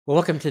Well,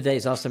 welcome to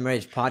today's Awesome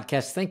Marriage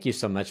Podcast. Thank you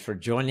so much for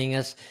joining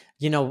us.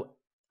 You know,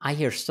 I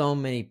hear so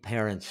many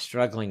parents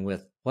struggling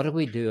with what do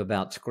we do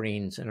about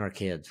screens and our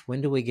kids?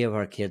 When do we give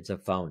our kids a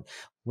phone?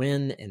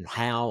 When and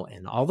how,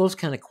 and all those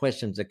kind of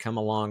questions that come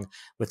along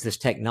with this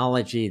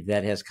technology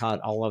that has caught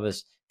all of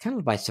us kind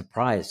of by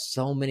surprise.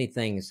 So many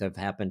things have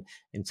happened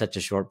in such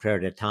a short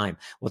period of time.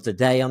 Well,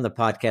 today on the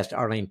podcast,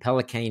 Arlene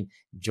Pellicane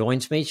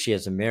joins me. She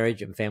is a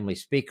marriage and family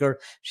speaker.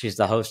 She's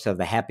the host of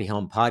the Happy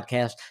Home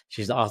podcast.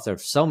 She's the author of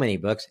so many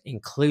books,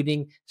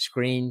 including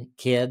Screen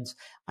Kids.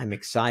 I'm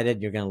excited.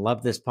 You're going to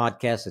love this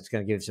podcast. It's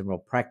going to give you some real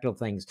practical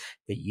things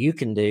that you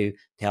can do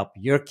to help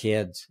your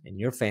kids and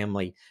your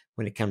family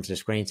when it comes to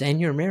screens and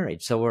your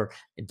marriage. So we're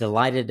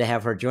delighted to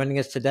have her joining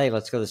us today.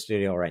 Let's go to the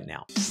studio right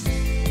now.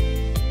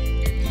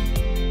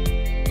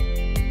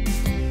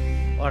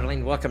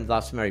 Arlene, welcome to the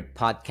Awesome Marriage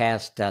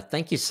Podcast.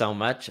 Thank you so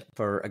much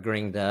for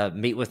agreeing to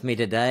meet with me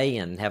today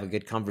and have a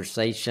good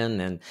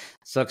conversation. And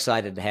so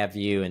excited to have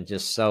you, and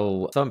just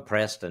so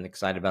impressed and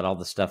excited about all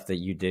the stuff that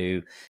you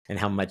do and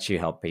how much you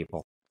help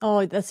people.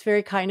 Oh, that's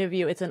very kind of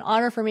you. It's an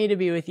honor for me to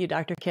be with you,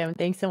 Dr. Kim.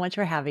 Thanks so much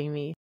for having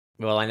me.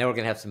 Well, I know we're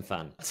going to have some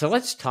fun. So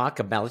let's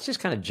just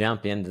kind of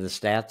jump into the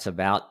stats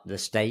about the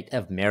state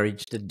of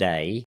marriage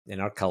today in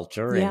our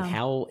culture and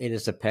how it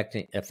is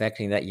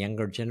affecting that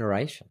younger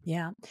generation.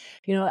 Yeah.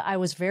 I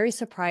was very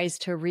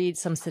surprised to read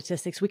some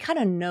statistics. We kind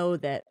of know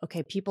that,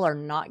 okay, people are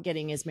not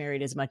getting as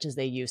married as much as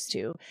they used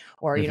to,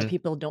 or,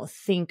 people don't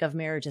think of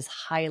marriage as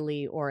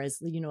highly or as,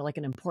 like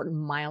an important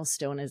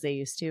milestone as they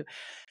used to.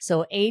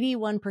 So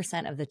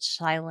 81% of the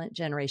silent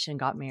generation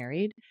got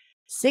married.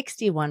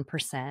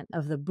 61%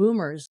 of the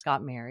boomers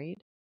got married.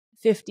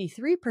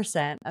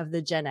 53% of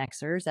the Gen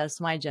Xers,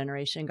 that's my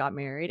generation, got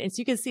married. And so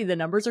you can see the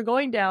numbers are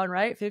going down,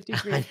 right?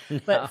 53,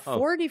 but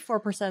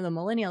 44% of the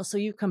millennials. So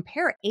you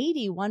compare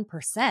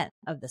 81%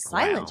 of the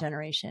silent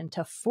generation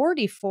to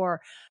 44%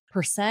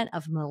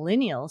 of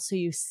millennials. So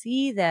you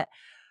see that,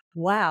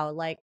 wow,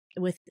 like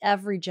with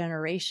every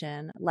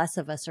generation, less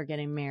of us are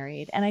getting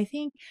married. And I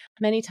think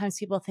many times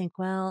people think,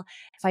 well,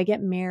 if I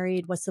get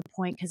married, what's the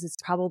point? Because it's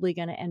probably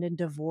going to end in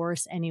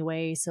divorce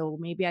anyway. So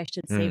maybe I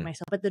should save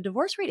myself. But the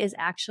divorce rate is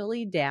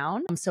actually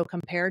down. So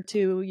compared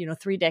to,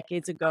 3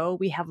 decades ago,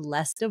 we have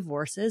less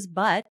divorces,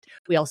 but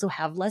we also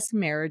have less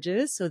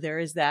marriages. So there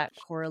is that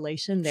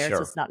correlation there.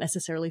 So it's not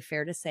necessarily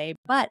fair to say.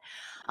 But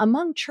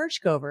among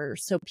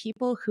churchgoers, so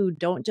people who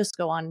don't just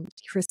go on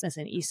Christmas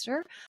and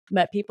Easter,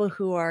 but people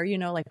who are,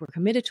 like we're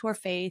committed to our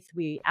faith,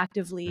 we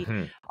actively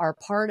are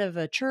part of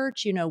a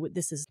church,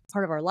 this is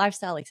part of our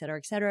lifestyle, et cetera,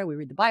 et cetera. We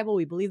read the Bible,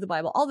 we believe the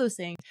Bible, all those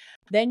things.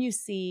 Then you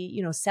see,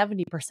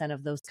 70%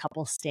 of those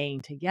couples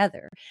staying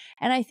together.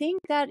 And I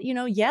think that,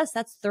 yes,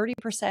 that's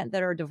 30%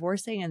 that are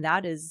divorcing, and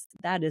that is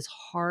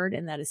hard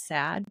and that is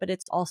sad, but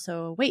it's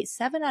also,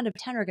 7 out of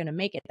 10 are going to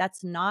make it.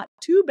 That's not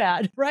too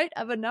bad, right?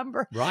 Of a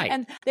number. Right.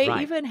 And they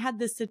even had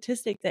this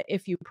statistic that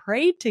if you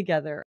prayed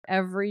together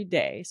every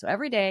day, so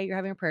every day you're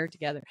having a prayer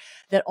together,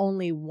 that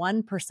only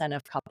 1%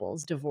 of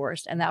couples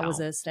divorced. And that was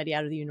a study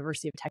out of the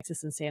University of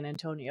Texas in San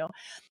Antonio.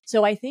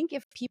 So I think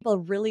if people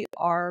really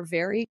are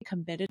very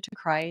committed to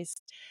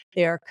Christ,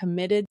 they are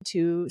committed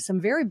to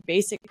some very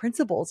basic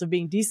principles of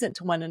being decent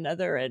to one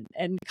another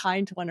and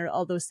kind to one another,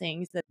 all those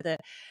things, that the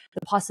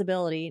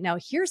possibility. Now,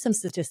 here's some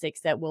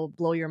statistics that will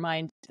blow your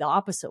mind the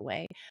opposite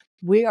way.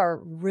 We are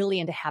really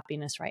into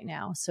happiness right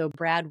now. So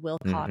Brad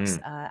Wilcox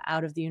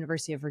out of the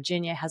University of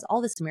Virginia has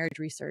all this marriage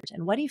research.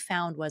 And what he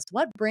found was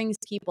what brings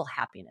people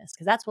happiness?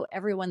 Because that's what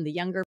the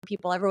younger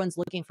people, everyone's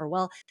looking for.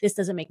 Well, this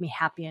doesn't make me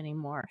happy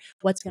anymore.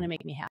 What's going to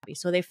make me happy?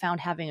 So they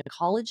found having a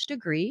college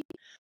degree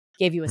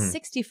gave you a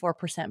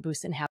 64%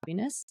 boost in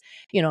happiness.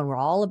 And we're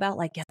all about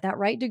like, get that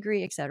right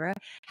degree, et cetera.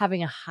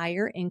 Having a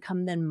higher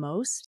income than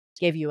most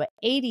gave you an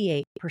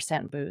 88%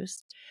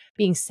 boost.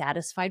 Being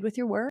satisfied with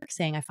your work,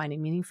 saying, I find it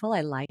meaningful,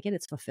 I like it,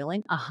 it's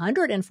fulfilling,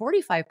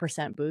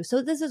 145% boost.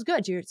 So this is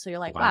good. So you're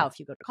like, wow, if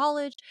you go to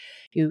college,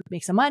 you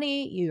make some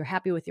money, you're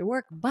happy with your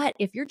work. But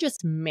if you're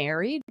just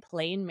married,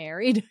 plain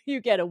married,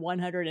 you get a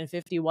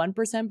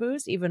 151%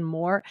 boost, even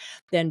more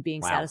than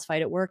being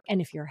satisfied at work.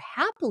 And if you're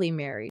happily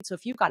married, so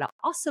if you've got an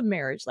awesome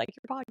marriage, like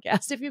your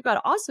podcast, if you've got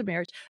an awesome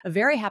marriage, a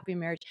very happy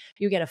marriage,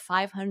 you get a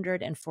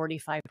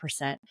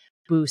 545%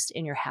 boost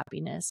in your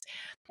happiness.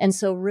 And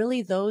so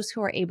really those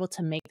who are able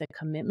to make the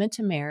commitment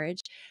to marriage,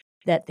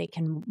 that they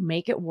can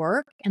make it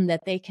work and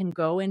that they can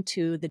go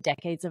into the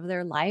decades of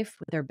their life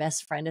with their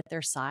best friend at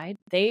their side,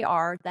 they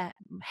are the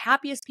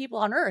happiest people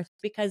on earth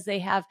because they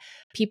have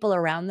people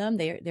around them.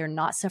 They're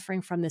not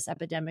suffering from this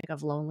epidemic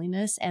of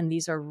loneliness. And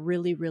these are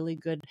really, really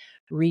good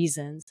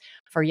reasons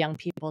for young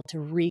people to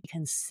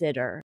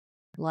reconsider.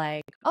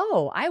 Like,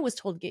 oh, I was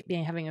told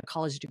having a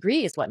college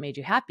degree is what made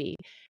you happy.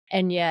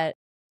 And yet,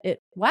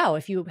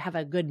 if you have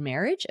a good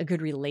marriage, a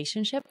good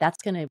relationship,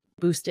 that's going to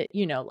boost it,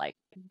 like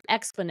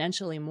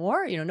exponentially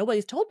more.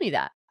 Nobody's told me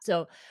that.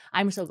 So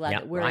I'm so glad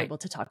that we're able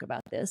to talk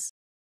about this.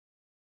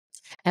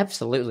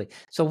 Absolutely.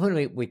 So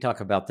when we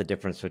talk about the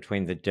difference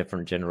between the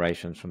different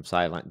generations from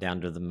silent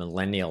down to the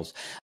millennials,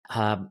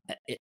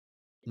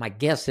 my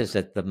guess is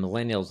that the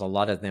millennials, a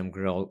lot of them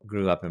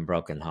grew up in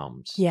broken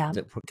homes. Yeah.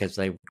 Because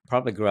they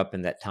probably grew up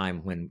in that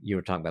time when you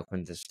were talking about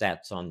when the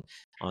stats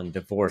on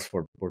divorce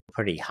were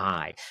pretty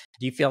high.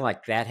 Do you feel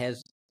like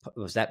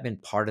was that been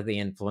part of the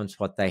influence,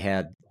 what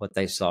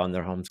they saw in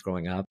their homes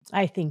growing up?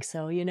 I think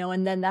so,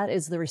 and then that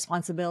is the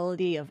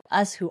responsibility of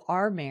us who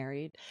are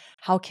married.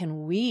 How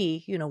can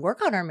we,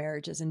 work on our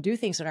marriages and do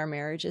things in our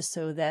marriages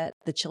so that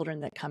the children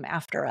that come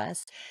after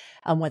us,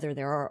 whether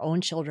they're our own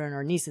children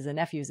or nieces and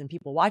nephews and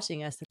people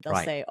watching us, that they'll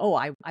Right. say, oh,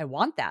 I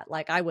want that.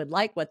 Like, I would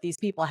like what these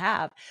people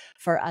have,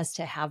 for us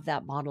to have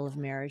that model of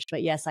marriage.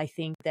 But yes, I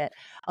think that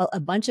a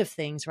bunch of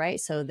things, right?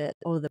 So that,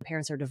 the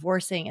parents are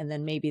divorcing, and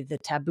then maybe the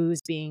taboos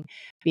being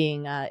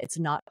it's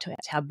not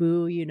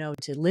taboo,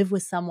 to live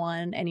with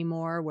someone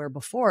anymore, where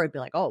before it'd be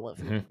like, oh, well, if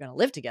you're Mhm. going to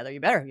live together,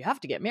 you have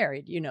to get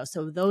married,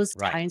 so those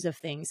Right. kinds of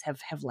things have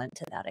lent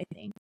to that, I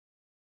think.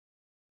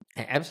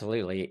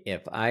 Absolutely.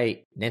 If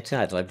Nancy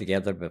and I lived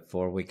together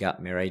before we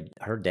got married,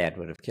 her dad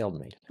would have killed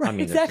me. I Right,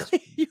 mean, there's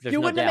exactly. there's You no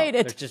wouldn't have doubt. made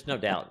it. There's just no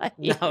doubt. Right,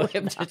 No,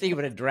 you would he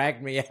would have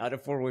dragged me out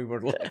before we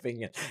were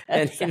living,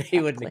 and he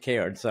wouldn't have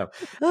cared. So,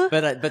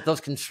 but those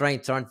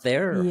constraints aren't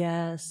there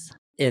Yes.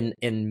 in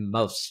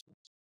most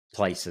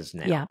places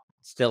now. Yeah.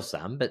 Still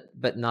some,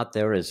 but not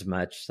there as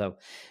much. So,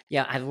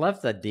 yeah, I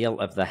love the deal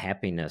of the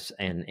happiness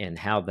and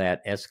how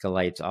that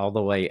escalates all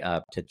the way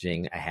up to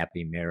being a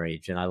happy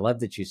marriage. And I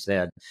love that you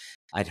said,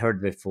 I'd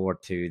heard before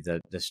too,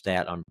 the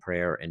stat on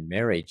prayer and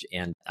marriage,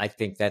 and I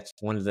think that's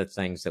one of the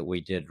things that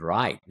we did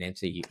right.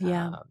 Nancy,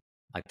 Yeah.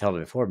 I told her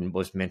before,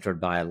 was mentored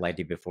by a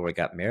lady before we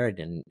got married,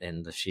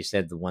 and she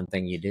said the one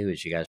thing you do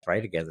is you guys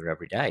pray together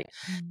every day.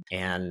 Mm.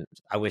 And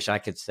I wish I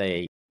could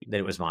say that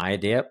it was my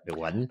idea. It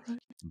wasn't,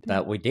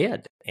 but we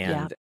did.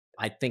 Yeah. And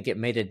I think it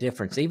made a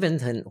difference, even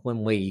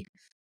when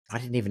I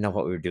didn't even know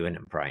what we were doing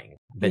and praying.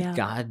 But Yeah.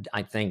 God,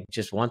 I think,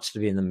 just wants to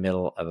be in the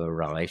middle of a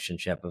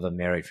relationship, of a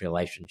marriage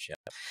relationship.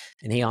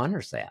 And he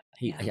honors that.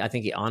 Yeah. I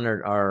think he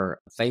honored our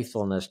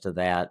faithfulness to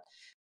that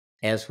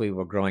as we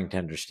were growing to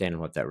understand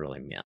what that really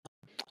meant.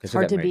 It's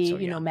hard to be,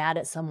 mad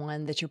at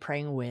someone that you're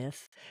praying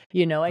with,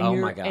 and Oh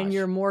my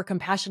you're gosh. more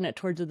compassionate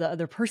towards the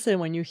other person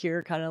when you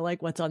hear kind of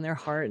like what's on their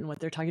heart and what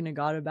they're talking to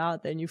God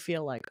about. Then you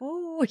feel like,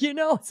 oh,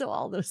 so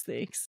all those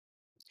things.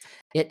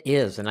 It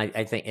is, and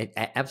I think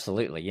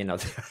absolutely.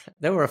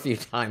 There were a few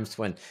times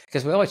when,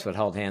 because we always would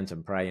hold hands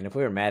and pray, and if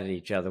we were mad at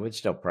each other, we'd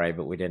still pray,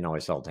 but we didn't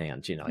always hold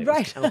hands. It was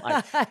Right. kind of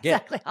like,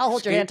 Exactly. I'll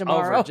hold your hand scoot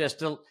tomorrow. over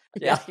just a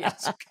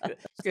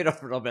scoot over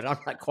a little bit. I'm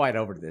not quite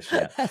over this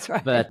yet, That's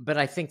right. but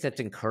I think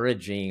that's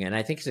encouraging, and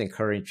I think it's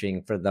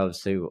encouraging for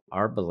those who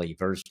are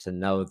believers to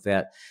know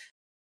that.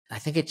 I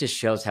think it just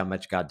shows how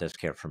much God does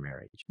care for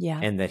marriage. Yeah.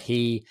 And that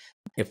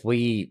if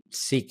we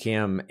seek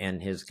him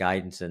and his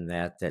guidance in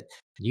that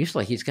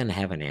usually he's going to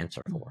have an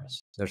answer for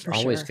us. There's For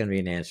always sure. going to be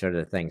an answer to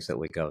the things that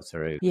we go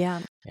through. Yeah.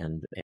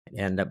 And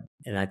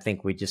I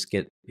think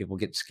people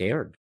get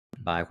scared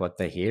by what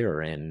they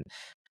hear. And,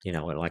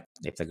 like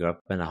if they grow up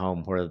in a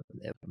home where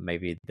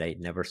maybe they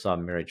never saw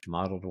marriage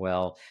modeled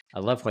well. I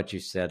love what you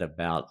said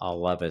about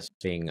all of us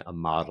being a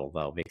model,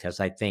 though,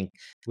 because I think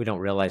we don't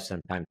realize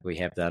sometimes we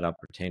have that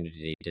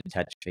opportunity to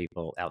touch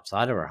people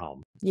outside of our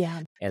home.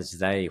 Yeah. As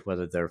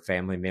whether they're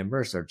family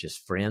members or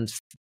just friends,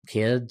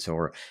 kids,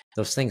 or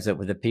those things that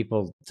with the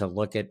people to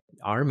look at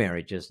our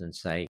marriages and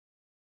say,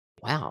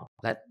 wow,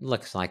 that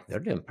looks like they're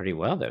doing pretty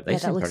well there. They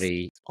seem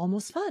pretty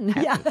almost fun.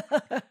 happy.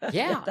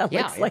 Yeah. That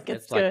looks like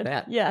it's like good.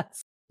 that.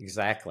 Yes.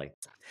 Exactly.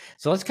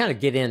 So let's kind of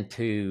get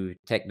into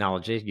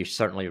technology. You've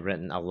certainly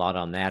written a lot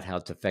on that, how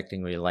it's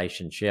affecting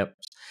relationships.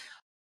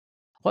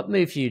 What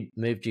moved you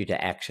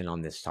to action on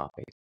this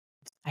topic?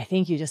 I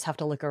think you just have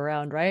to look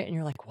around, right? And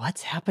you're like,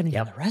 what's happening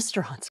Yep. in the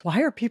restaurants?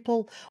 Why are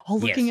people all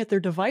looking Yes. at their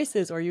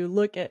devices? Or you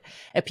look at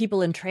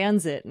people in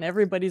transit and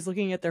everybody's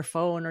looking at their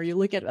phone, or you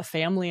look at a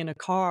family in a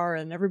car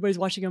and everybody's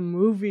watching a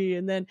movie.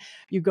 And then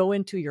you go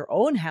into your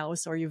own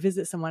house or you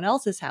visit someone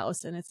else's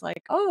house and it's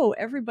like, oh,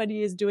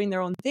 everybody is doing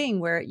their own thing,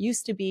 where it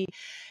used to be,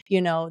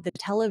 the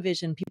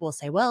television, people will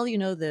say, well,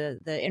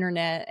 the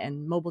internet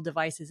and mobile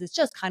devices, it's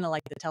just kind of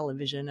like the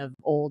television of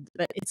old,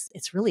 but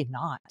it's really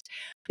not,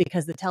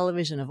 because the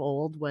television of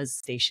old was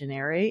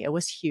stationary. It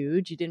was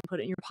huge. You didn't put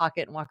it in your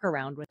pocket and walk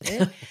around with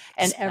it. And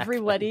Exactly.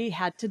 everybody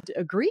had to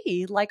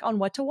agree on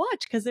what to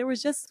watch, because there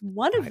was just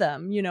one of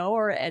them,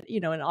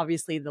 and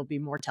obviously there'll be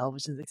more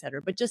televisions, et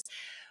cetera. But just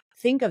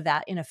think of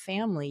that in a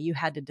family. You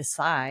had to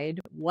decide,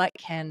 what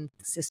can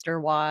sister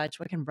watch?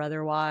 What can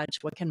brother watch?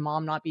 What can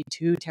mom not be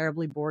too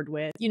terribly bored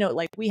with?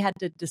 We had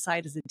to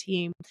decide as a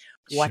team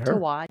what to Sure.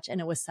 watch.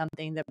 And it was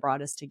something that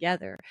brought us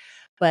together.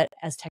 But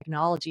as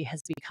technology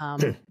has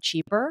become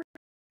cheaper,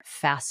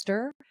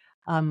 faster,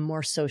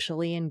 more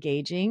socially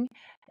engaging,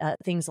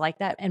 things like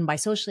that. And by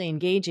socially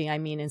engaging, I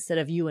mean, instead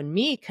of you and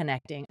me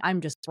connecting, I'm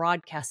just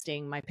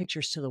broadcasting my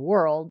pictures to the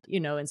world,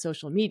 in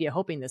social media,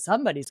 hoping that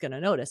somebody's going to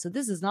notice. So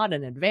this is not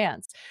an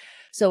advance.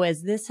 So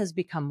as this has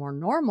become more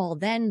normal,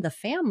 then the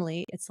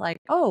family, it's like,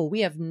 oh,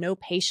 we have no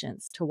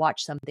patience to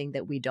watch something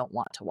that we don't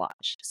want to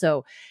watch.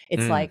 So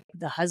it's like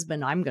the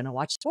husband, I'm going to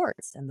watch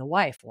sports, and the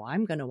wife, well,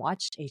 I'm going to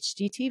watch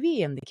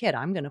HGTV, and the kid,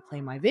 I'm going to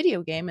play my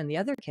video game, and the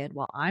other kid,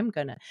 well, I'm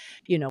going to,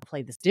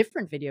 play this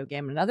different video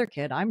game. Another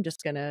kid, I'm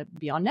just going to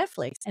be on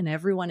Netflix, and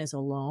everyone is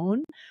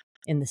alone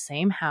in the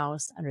same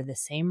house under the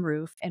same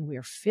roof, and we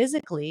are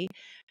physically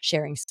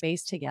sharing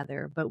space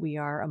together, but we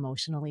are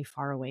emotionally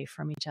far away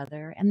from each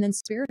other. And then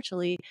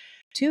spiritually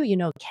too,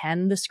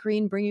 can the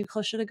screen bring you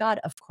closer to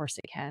God? Of course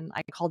it can.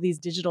 I call these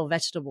digital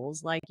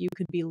vegetables. Like, you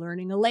could be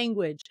learning a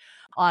language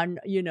on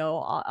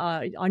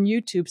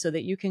YouTube so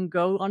that you can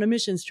go on a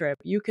missions trip.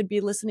 You could be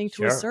listening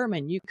to a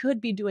sermon. You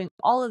could be doing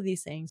all of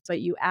these things,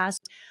 but you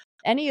ask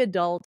any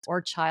adult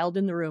or child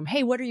in the room,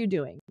 hey, what are you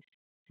doing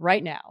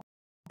right now?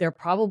 They're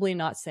probably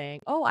not saying,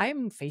 oh,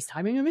 I'm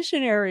FaceTiming a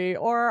missionary,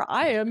 or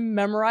I am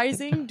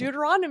memorizing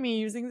Deuteronomy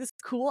using this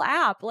cool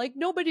app. Like,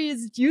 nobody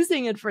is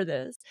using it for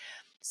this.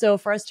 So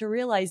for us to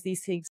realize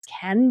these things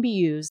can be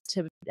used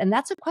to, and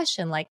that's a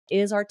question, like,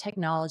 is our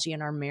technology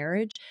in our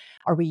marriage,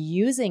 are we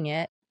using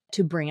it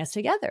to bring us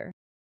together?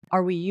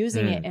 Are we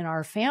using it in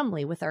our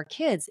family with our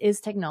kids? Is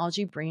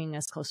technology bringing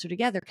us closer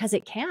together? Because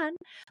it can.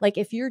 Like,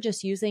 if you're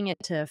just using it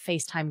to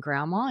FaceTime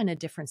grandma in a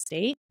different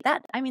state,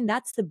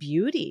 that's the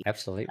beauty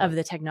of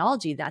the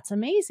technology. That's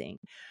amazing.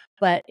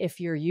 But if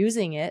you're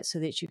using it so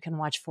that you can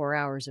watch 4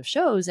 hours of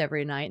shows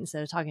every night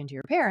instead of talking to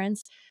your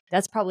parents,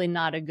 that's probably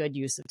not a good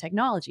use of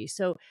technology.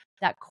 So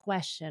that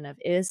question of,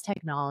 is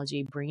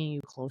technology bringing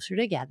you closer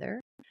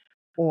together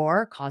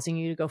or causing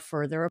you to go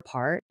further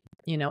apart?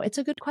 It's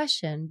a good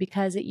question,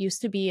 because it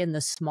used to be in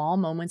the small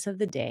moments of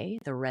the day,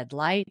 the red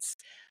lights,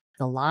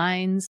 the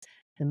lines,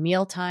 the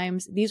meal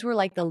times. These were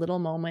like the little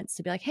moments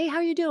to be like, hey, how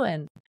are you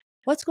doing?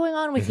 What's going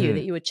on with you?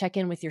 That you would check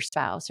in with your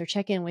spouse or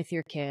check in with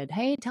your kid.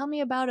 Hey, tell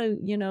me about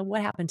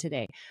what happened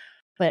today.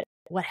 But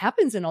what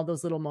happens in all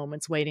those little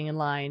moments, waiting in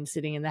line,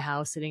 sitting in the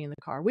house, sitting in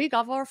the car, we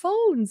got our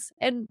phones,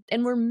 and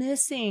we're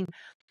missing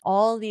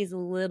all these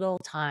little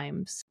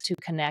times to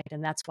connect.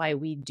 And that's why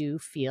we do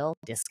feel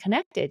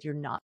disconnected. You're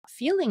not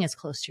feeling as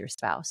close to your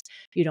spouse.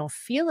 You don't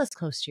feel as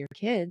close to your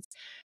kids,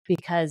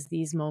 because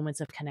these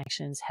moments of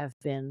connections have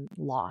been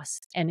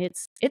lost. And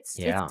it's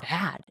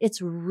bad.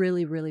 It's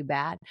really, really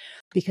bad,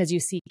 because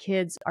you see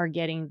kids are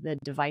getting the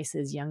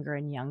devices younger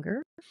and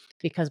younger,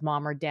 because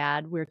mom or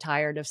dad, we're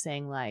tired of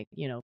saying, like,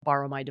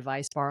 borrow my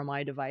device.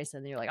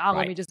 And then you're like, oh,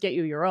 let me just get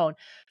you your own.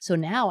 So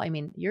now,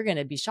 you're going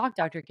to be shocked,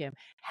 Dr. Kim,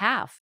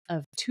 half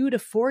of 2 to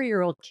 4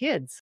 year old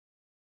kids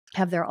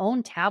have their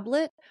own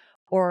tablet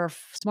or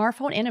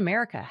smartphone in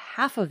America,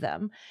 half of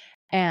them.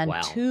 And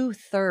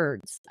 2/3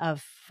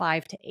 of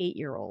 5 to 8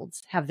 year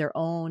olds have their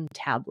own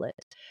tablet,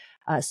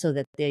 so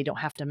that they don't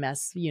have to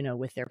mess,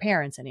 with their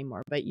parents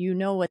anymore. But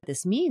what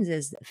this means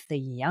is, if the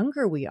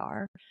younger we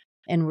are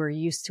and we're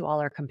used to all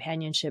our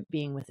companionship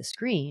being with a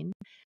screen,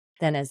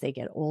 then as they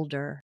get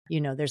older,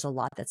 there's a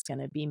lot that's going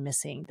to be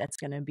missing. That's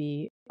going to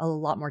be a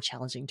lot more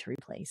challenging to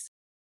replace.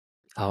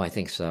 Oh, I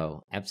think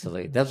so.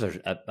 Absolutely. Those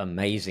are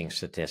amazing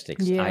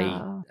statistics.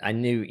 Yeah. I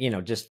knew,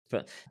 just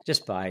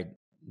by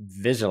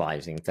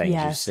visualizing things,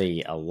 you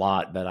see a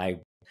lot, but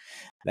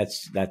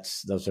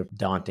those are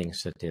daunting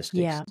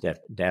statistics.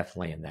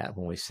 Definitely in that,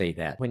 when we see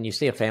that. When you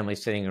see a family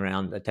sitting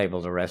around a table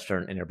at a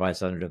restaurant and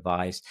everybody's on a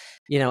device,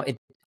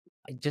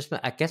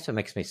 I guess it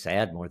makes me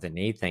sad more than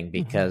anything,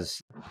 because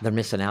they're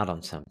missing out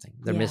on something.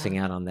 They're missing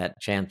out on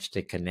that chance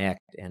to connect.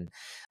 And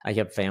I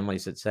have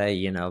families that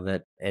say,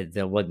 that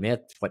they'll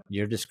admit what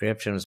your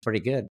description was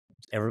pretty good.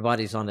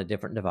 Everybody's on a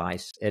different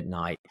device at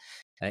night.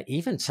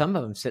 Even some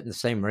of them sit in the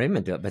same room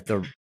and do it, but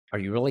are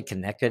you really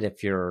connected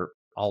if you're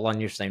all on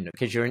your same,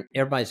 because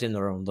everybody's in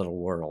their own little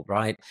world,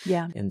 right?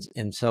 Yeah.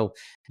 And so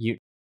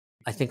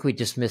I think we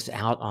just miss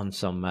out on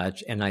so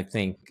much. And I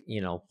think,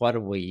 what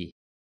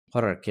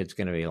are our kids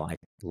going to be like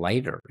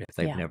later if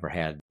they've never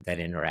had that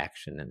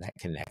interaction and that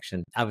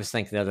connection? I was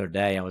thinking the other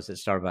day, I was at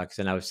Starbucks,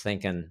 and I was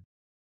thinking,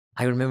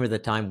 I remember the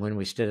time when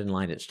we stood in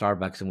line at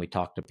Starbucks and we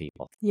talked to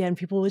people. Yeah, and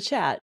people would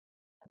chat.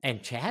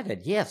 And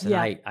chatted, yes. And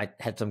I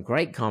had some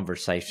great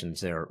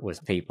conversations there with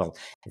people.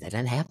 That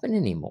doesn't happen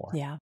anymore.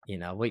 Yeah.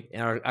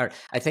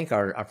 I think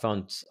our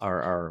phones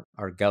are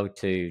our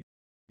go-to,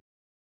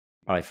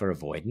 probably for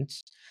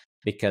avoidance,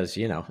 because,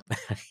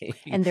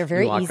 and they're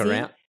very easy.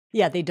 Around,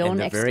 yeah, they don't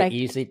expect very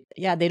easy.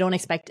 Yeah, they don't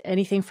expect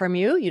anything from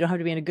you. You don't have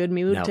to be in a good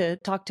mood to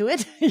talk to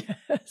it.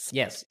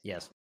 Yes.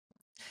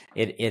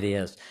 It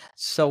is.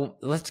 So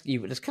let's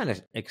kind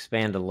of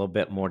expand a little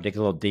bit more, dig a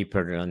little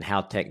deeper on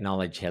how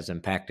technology has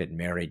impacted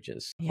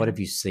marriages. What have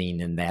you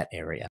seen in that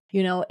area?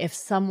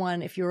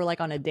 If you were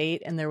like on a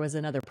date and there was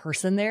another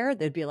person there,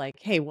 they'd be like,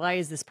 hey, why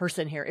is this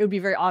person here? It would be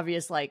very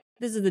obvious, like,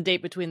 this is the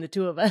date between the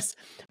two of us.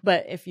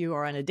 But if you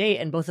are on a date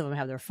and both of them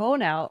have their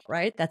phone out,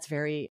 right, that's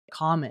very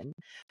common.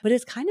 But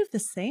it's kind of the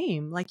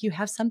same. Like, you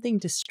have something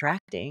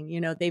distracting.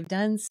 They've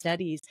done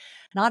studies,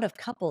 not of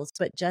couples,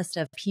 but just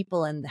of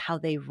people and how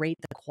they rate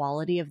the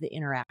quality of the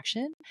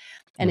interaction.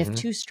 And if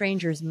two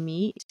strangers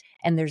meet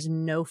and there's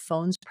no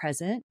phones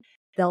present,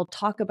 they'll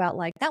talk about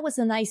like, that was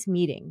a nice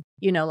meeting,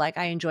 you know, like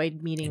I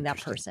enjoyed meeting that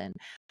Interesting. person.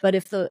 But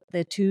if the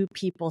two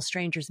people,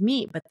 strangers,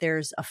 meet, but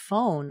there's a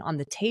phone on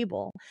the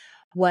table,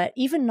 what,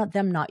 even not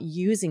them not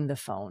using the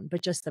phone,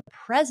 but just the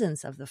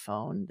presence of the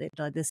phone,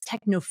 this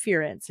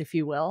technoference, if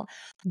you will,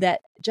 that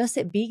just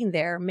it being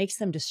there makes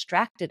them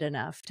distracted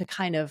enough to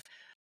kind of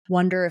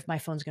wonder if my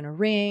phone's going to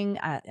ring.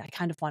 I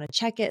kind of want to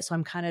check it. So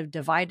I'm kind of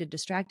divided,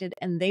 distracted.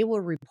 And they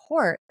will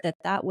report that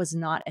that was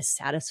not as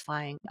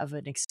satisfying of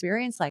an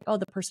experience. Like, oh,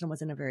 the person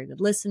wasn't a very good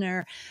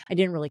listener. I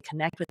didn't really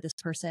connect with this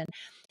person.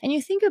 And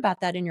you think about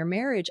that in your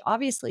marriage.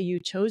 Obviously, you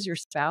chose your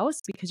spouse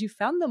because you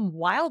found them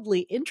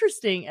wildly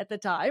interesting at the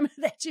time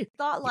that you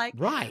thought like,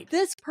 Right.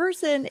 this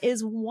person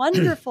is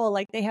wonderful.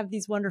 Like they have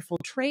these wonderful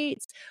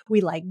traits.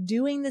 We like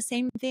doing the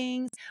same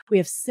things. We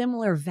have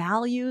similar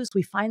values.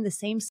 We find the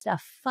same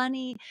stuff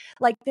funny.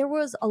 Like there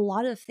was a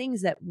lot of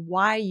things that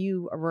why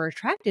you were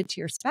attracted to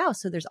your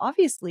spouse. So there's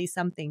obviously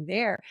something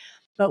there.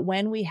 But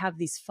when we have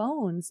these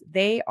phones,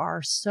 they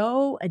are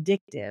so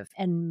addictive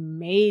and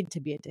made to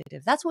be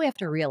addictive. That's what we have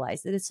to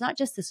realize, that it's not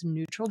just this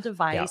neutral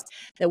device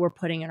that we're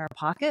putting in our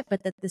pocket,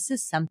 but that this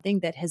is something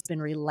that has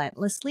been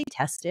relentlessly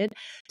tested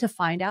to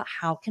find out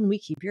how can we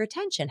keep your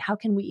attention? How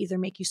can we either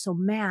make you so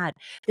mad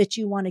that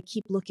you want to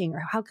keep looking,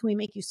 or how can we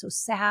make you so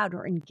sad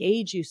or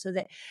engage you so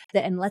that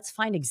and let's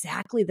find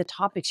exactly the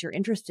topics you're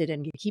interested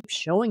in. Keep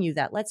showing you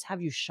that. Let's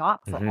have you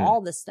shop for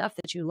all the stuff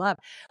that you love.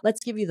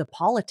 Let's give you the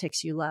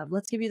politics you love.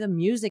 Let's give you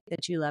the music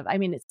that you love. I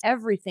mean, it's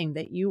everything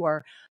that you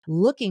are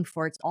looking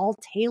for. It's all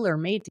tailor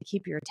made to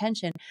keep your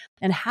attention.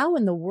 And how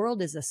in the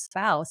world is a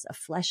spouse of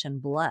flesh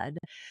and blood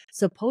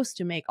supposed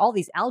to make all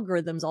these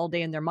algorithms all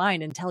day in their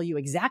mind and tell you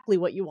exactly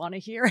what you want to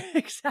hear,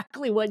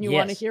 exactly when you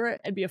want to hear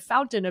it, and be a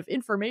fountain of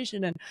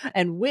information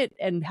and wit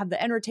and have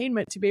the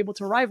entertainment to be able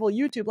to rival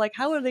YouTube? Like,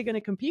 how are they going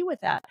to compete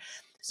with that?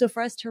 So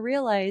for us to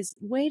realize,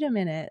 wait a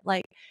minute,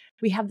 like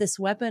we have this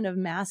weapon of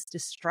mass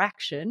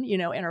distraction, you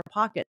know, in our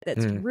pocket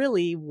that's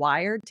really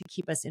wired to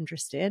keep us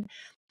interested.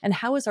 And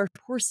how is our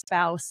poor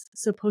spouse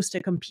supposed to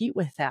compete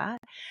with that?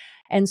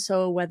 And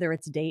so whether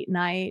it's date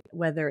night,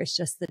 whether it's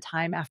just the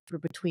time after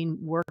between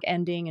work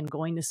ending and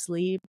going to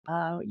sleep,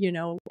 you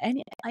know,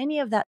 any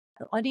of that,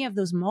 any of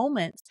those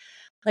moments,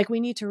 like we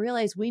need to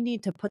realize we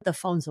need to put the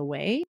phones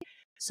away.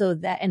 So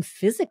that, and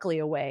physically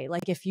away,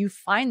 like if you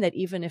find that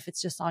even if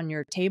it's just on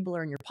your table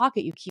or in your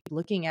pocket, you keep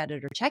looking at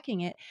it or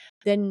checking it,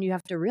 then you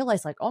have to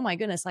realize like, oh my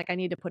goodness, like I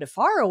need to put it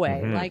far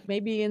away, like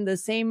maybe in the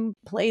same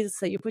place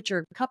that you put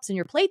your cups and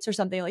your plates or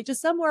something, like just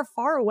somewhere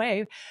far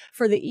away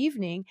for the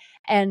evening,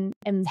 and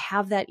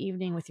have that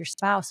evening with your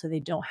spouse so they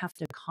don't have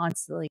to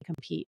constantly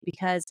compete.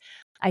 Because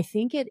I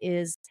think it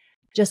is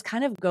just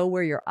kind of go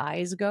where your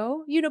eyes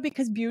go, you know,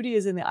 because beauty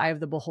is in the eye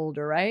of the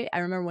beholder, right? I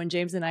remember when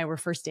James and I were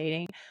first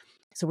dating.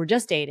 So we're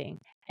just dating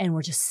and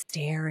we're just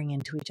staring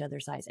into each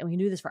other's eyes. And we can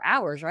do this for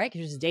hours, right? Because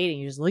you're just dating,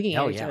 you're just looking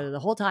at each other the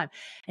whole time.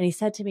 And he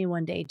said to me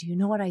one day, do you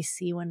know what I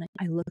see when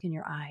I look in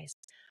your eyes?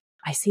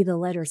 I see the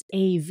letters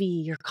AV.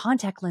 Your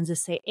contact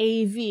lenses say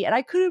AV. And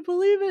I couldn't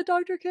believe it,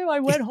 Dr. Kim. I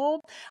went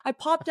home, I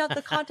popped out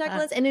the contact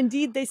lens, and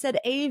indeed they said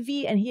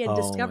AV. And he had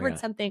discovered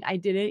something I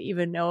didn't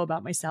even know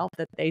about myself,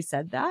 that they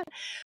said that.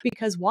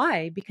 Because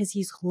why? Because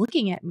he's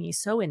looking at me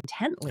so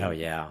intently.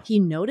 He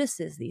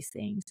notices these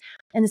things.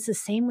 And it's the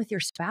same with your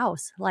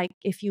spouse. Like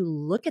if you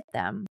look at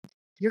them,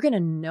 you're going to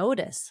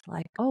notice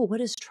like, oh,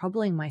 what is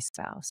troubling my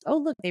spouse? Oh,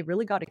 look, they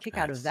really got a kick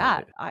out of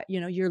that. You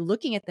know, you're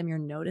looking at them, you're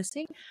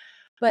noticing.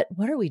 But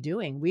what are we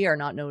doing? We are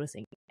not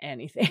noticing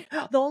anything.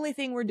 The only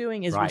thing we're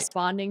doing is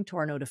responding to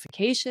our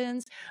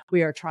notifications.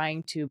 We are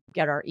trying to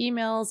get our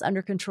emails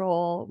under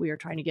control. We are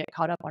trying to get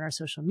caught up on our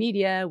social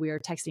media. We are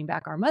texting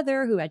back our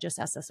mother who had just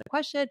asked us a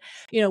question.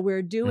 You know,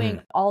 we're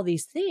doing all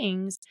these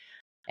things.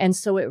 And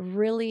so it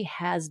really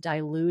has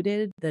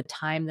diluted the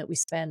time that we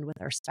spend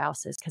with our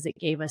spouses, because it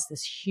gave us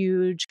this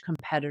huge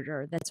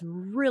competitor that's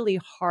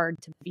really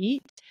hard to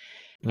beat.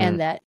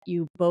 And that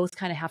you both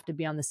kind of have to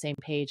be on the same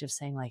page of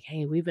saying like,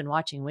 hey, we've been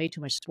watching way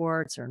too much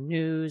sports or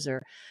news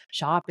or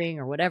shopping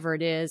or whatever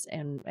it is.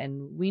 And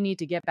we need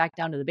to get back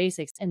down to the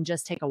basics and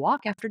just take a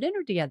walk after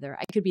dinner together.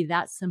 It could be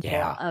that simple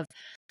of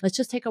let's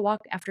just take a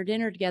walk after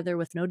dinner together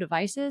with no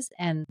devices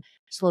and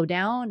slow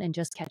down and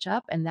just catch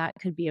up. And that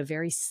could be a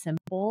very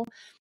simple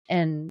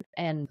and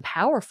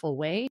powerful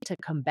way to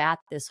combat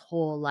this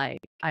whole, like,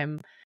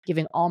 I'm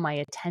giving all my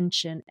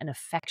attention and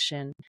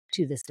affection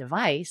to this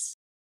device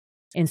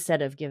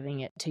instead of giving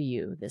it to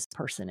you, this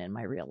person in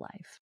my real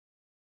life.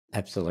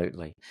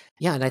 Absolutely.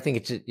 Yeah. And I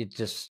think it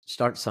just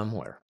starts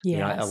somewhere. You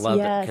know, I love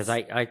it because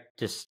I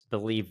just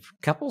believe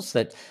couples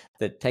that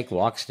take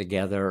walks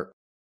together,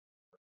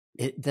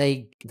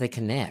 they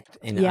connect.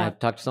 And I've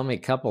talked to so many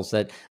couples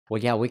that,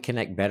 well, yeah, we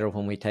connect better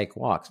when we take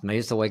walks. Maybe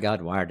it's the way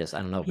God wired us.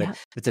 I don't know, but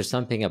there's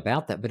something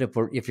about that. But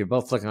if you're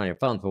both looking on your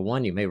phone, for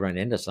one, you may run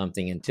into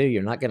something, and two,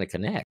 you're not going to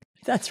connect.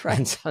 That's right.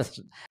 And so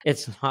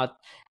it's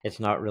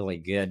not really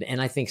good.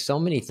 And I think so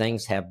many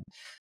things have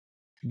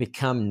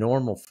become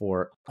normal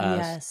for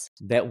us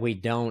that we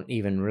don't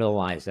even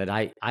realize that.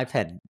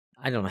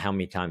 I don't know how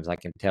many times I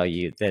can tell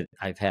you that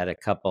I've had a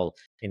couple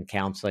in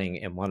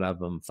counseling, and one of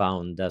them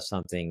phone does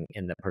something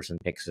and the person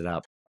picks it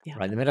up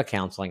right in the middle of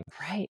counseling.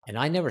 Right. And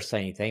I never say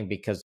anything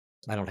because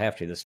I don't have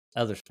to. This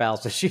other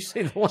spouse is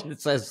usually the one that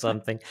says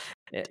something,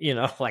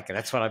 like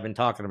that's what I've been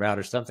talking about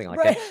or something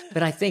like that.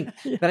 But I think,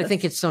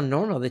 it's so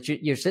normal that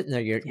you're sitting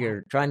there,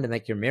 you're trying to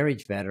make your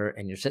marriage better,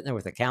 and you're sitting there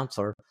with a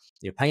counselor,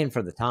 you're paying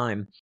for the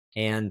time,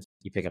 and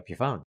you pick up your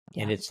phone,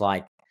 and it's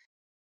like,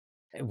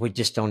 we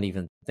just don't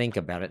even think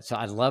about it. So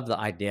I love the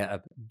idea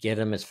of get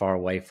them as far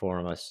away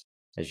from us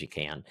as you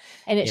can.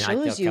 And it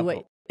shows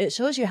you it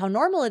shows you how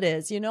normal it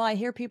is. I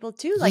hear people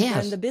too, like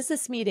in the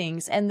business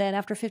meetings, and then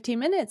after 15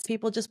 minutes,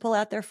 people just pull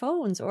out their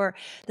phones. Or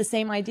the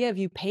same idea of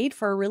you paid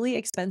for a really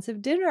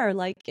expensive dinner,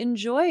 like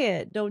enjoy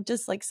it. Don't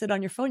just like sit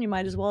on your phone. You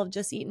might as well have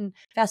just eaten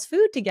fast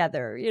food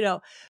together,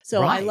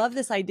 So I love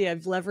this idea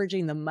of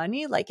leveraging the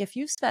money. Like if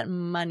you've spent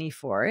money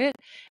for it,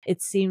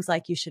 it seems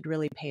like you should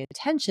really pay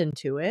attention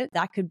to it.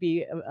 That could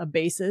be a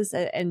basis,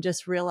 and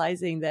just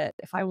realizing that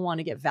if I want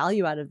to get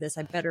value out of this,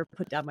 I better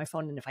put down my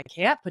phone. And if I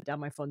can't put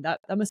down my phone, that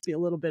must be a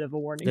little bit of a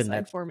warning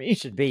sign for me.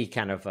 Should be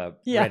kind of a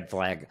red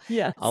flag.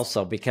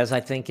 Also, because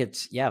I think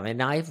it's,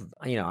 and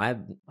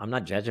I'm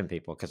not judging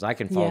people, because I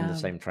can fall in the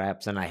same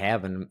traps, and I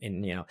have, and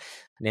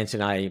Nancy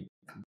and I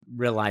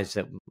realized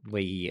that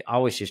we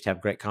always used to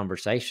have great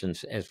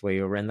conversations as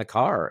we were in the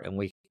car, and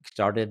we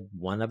started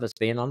one of us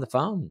being on the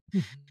phone,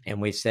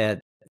 and we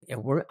said,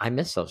 I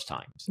miss those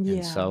times.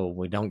 And so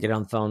we don't get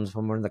on phones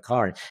when we're in the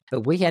car.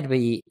 But we had to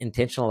be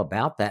intentional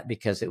about that,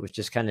 because it was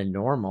just kind of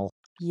normal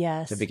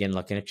to begin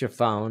looking at your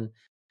phone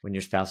when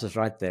your spouse is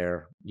right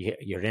there.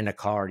 You're in a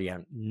car, you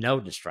have no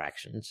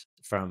distractions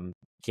from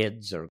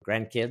kids or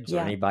grandkids or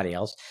anybody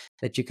else,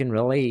 that you can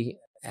really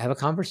have a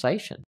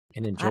conversation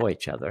and enjoy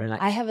each other. And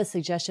I have a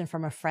suggestion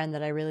from a friend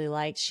that I really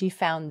liked. She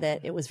found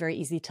that it was very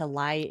easy to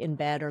lie in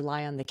bed or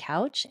lie on the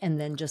couch and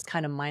then just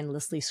kind of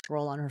mindlessly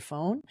scroll on her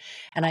phone.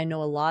 And I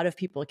know a lot of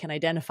people can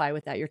identify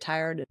with that. You're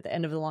tired at the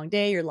end of a long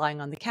day, you're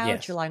lying on the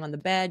couch, you're lying on the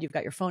bed, you've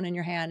got your phone in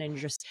your hand, and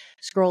you're just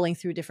scrolling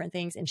through different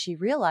things. And she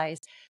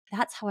realized,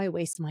 that's how I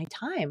waste my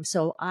time.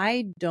 So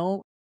I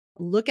don't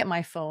look at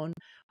my phone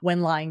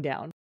when lying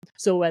down.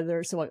 So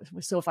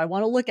if I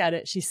want to look at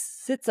it, she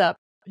sits up,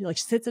 like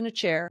sits in a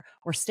chair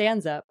or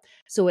stands up.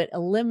 So it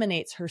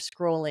eliminates her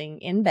scrolling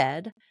in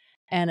bed,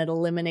 and it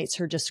eliminates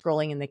her just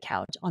scrolling on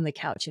the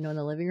couch, in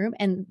the living room.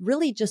 And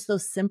really just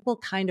those simple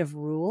kind of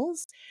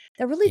rules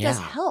that really does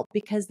help,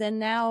 because then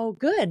now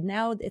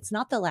it's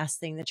not the last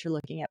thing that you're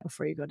looking at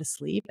before you go to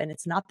sleep. And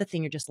it's not the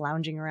thing you're just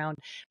lounging around,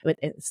 but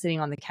sitting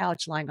on the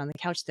couch, lying on the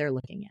couch, they're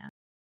looking at.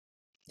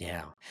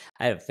 Yeah.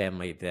 I have a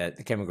family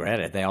that came and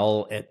granted. They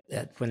all,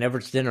 whenever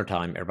it's dinner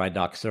time, everybody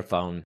docks their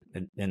phone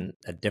in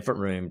a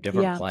different room,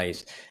 different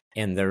place.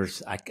 And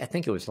there's, I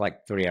think it was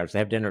like 3 hours. They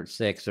have dinner at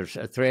 6. There's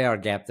a 3-hour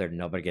gap there.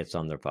 Nobody gets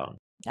on their phone.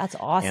 That's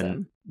awesome.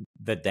 And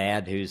the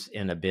dad who's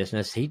in a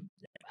business,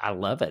 I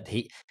love it.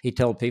 He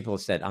told people,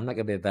 said, I'm not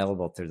going to be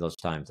available through those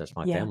times. That's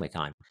my family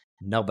time.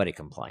 Nobody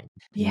complained.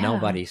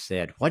 Nobody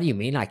said, what do you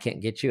mean I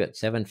can't get you at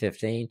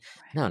 7:15?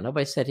 No,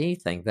 nobody said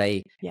anything.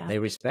 They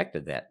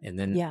respected that. And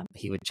then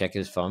he would check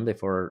his phone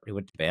before he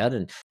went to bed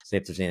and see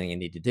if there's anything he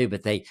needed to do.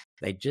 But they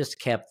just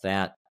kept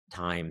that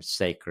time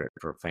sacred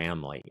for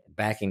family,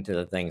 backing to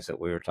the things that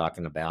we were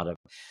talking about, of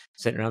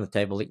sitting around the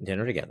table eating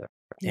dinner together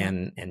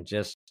and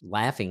just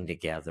laughing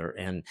together.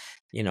 And,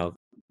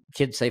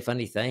 kids say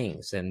funny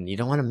things, and you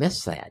don't want to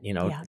miss that,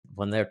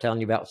 when they're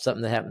telling you about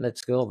something that happened at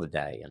school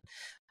today.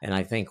 And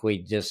I think we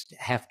just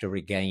have to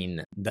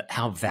regain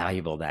how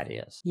valuable that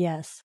is.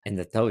 Yes. And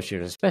that those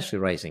years, especially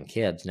raising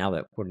kids, now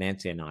that where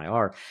Nancy and I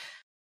are,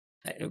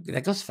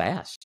 that goes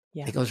fast.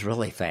 Yeah. It goes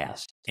really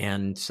fast.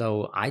 And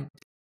so I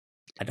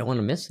don't want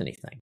to miss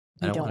anything.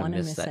 I don't want to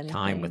miss that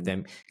time with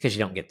them, because you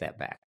don't get that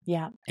back.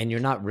 Yeah. And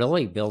you're not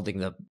really building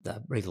the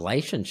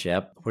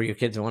relationship where your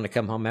kids want to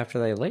come home after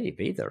they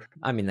leave either.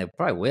 I mean, they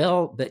probably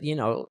will, but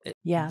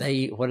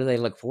what do they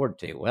look forward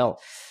to? Well,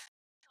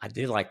 I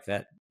do like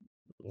that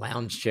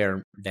lounge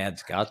chair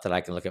Dad's got that I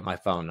can look at my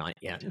phone on.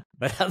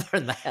 But other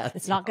than that,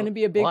 it's not going to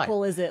be a big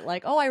pull, is it?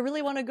 Like, oh, I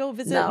really want to go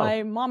visit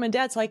my mom and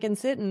dad so I can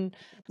sit and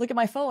look at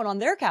my phone on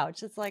their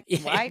couch. It's like,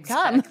 why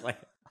come?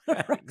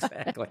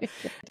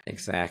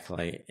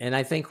 Exactly. And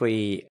I think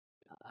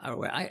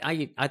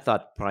I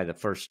thought probably the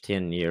first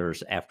 10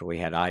 years after we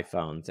had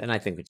iPhones, and I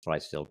think it's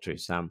probably still true,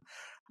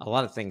 a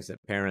lot of things that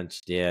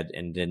parents did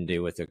and didn't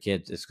do with their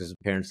kids is because the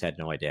parents had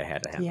no idea how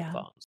to handle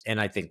phones.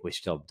 And I think we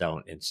still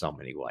don't in so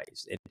many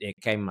ways.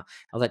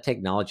 All that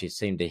technology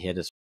seemed to hit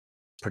us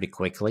pretty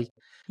quickly.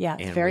 Yeah,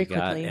 it's very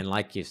quickly. And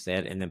like you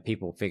said, and then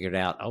people figured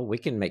out, we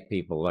can make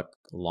people look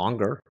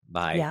longer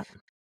by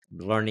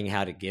learning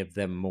how to give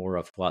them more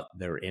of what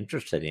they're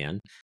interested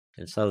in.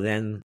 And so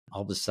then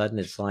all of a sudden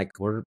it's like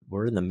we're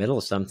in the middle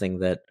of something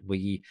that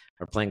we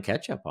are playing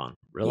catch up on,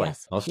 really,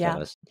 Yes. most of Yeah.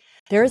 us,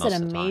 There is an most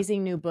of the time.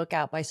 amazing new book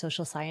out by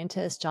social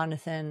scientist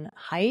Jonathan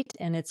Haidt,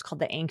 and it's called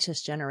The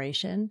Anxious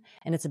Generation,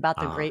 and it's about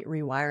the Ah, great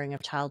rewiring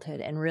of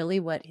childhood. And really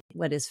what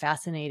is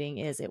fascinating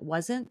is it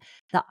wasn't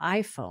the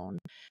iPhone,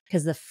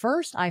 because the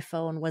first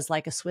iPhone was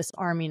like a Swiss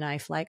Army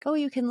knife, like, oh,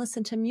 you can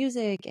listen to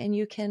music and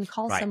you can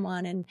call right.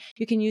 someone and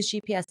you can use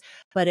GPS.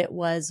 But it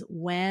was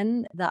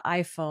when the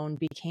iPhone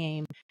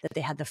became that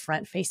they had the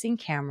front facing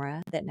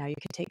camera that now you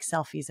could take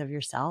selfies of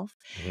yourself,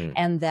 Mhm.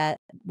 and that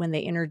when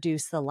they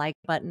introduced the like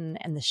button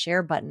and the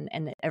share button,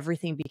 and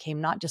everything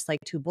became not just like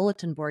two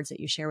bulletin boards that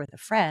you share with a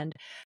friend,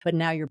 but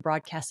now you're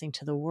broadcasting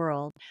to the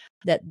world,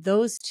 that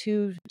those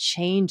two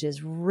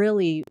changes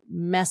really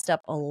messed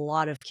up a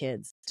lot of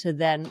kids to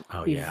then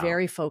Oh, be yeah.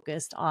 very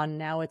focused on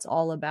now it's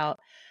all about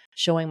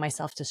showing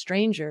myself to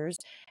strangers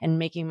and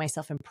making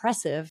myself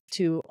impressive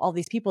to all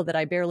these people that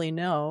I barely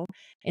know,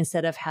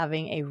 instead of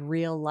having a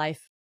real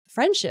life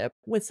friendship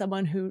with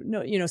someone who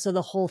so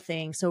the whole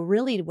thing. So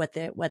really what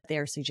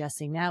they're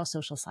suggesting now,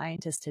 social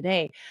scientists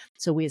today,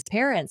 so we as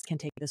parents can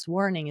take this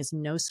warning, is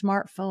no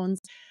smartphones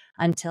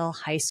until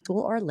high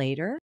school or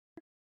later,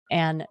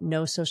 and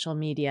no social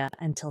media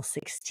until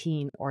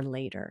 16 or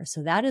later.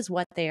 So that is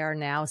what they are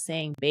now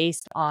saying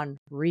based on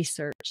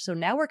research. So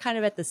now we're kind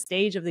of at the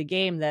stage of the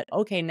game that,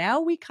 okay, now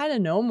we kind of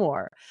know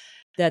more,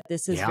 that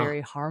this is Yeah.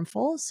 very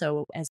harmful.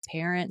 So as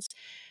parents,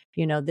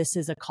 this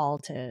is a call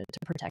to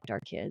protect our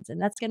kids, and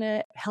that's going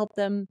to help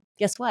them.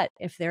 Guess what?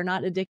 If they're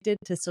not addicted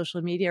to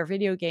social media or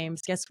video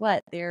games, guess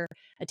what? They're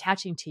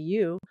attaching to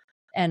you.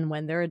 And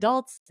when they're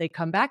adults, they're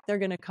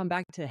going to come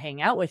back to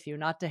hang out with you,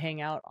 not to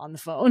hang out on the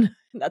phone.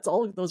 Those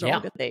are all Yeah.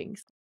 good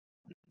things.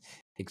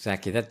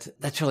 Exactly.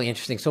 That's really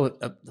interesting. So,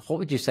 what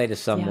would you say to Yeah.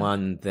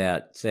 someone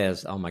that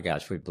says, "Oh my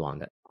gosh, we've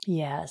blown it.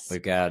 Yes.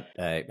 We've got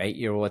a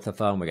 8-year-old with a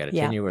phone, we got a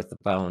Yeah. 10-year with a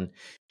phone,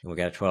 and we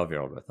got a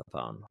 12-year-old with a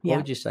phone." What Yeah.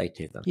 would you say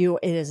to them? It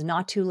is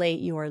not too late.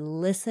 You are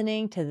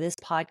listening to this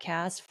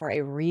podcast for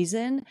a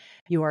reason.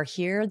 You are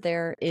here.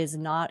 There is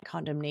not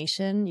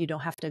condemnation. You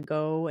don't have to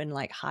go and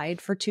like hide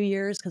for 2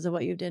 years because of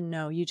what you didn't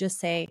know. You just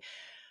say,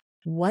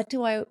 what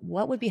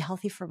would be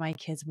healthy for my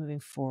kids moving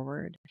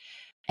forward?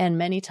 And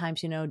many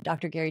times,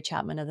 Dr. Gary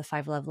Chapman of the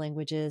 5 Love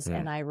Languages Mm,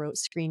 and I wrote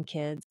Screen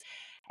Kids,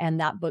 and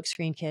that book,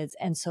 Screen Kids.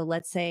 And so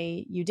let's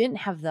say you didn't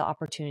have the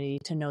opportunity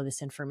to know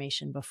this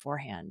information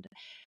beforehand.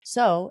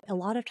 So a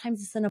lot of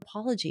times it's an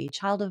apology.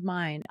 Child of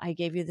mine, I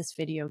gave you this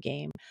video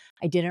game.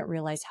 I didn't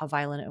realize how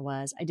violent it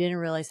was. I didn't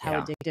realize how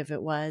yeah. addictive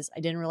it was. I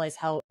didn't realize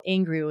how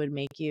angry it would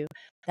make you.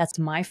 That's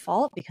my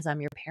fault because I'm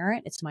your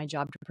parent. It's my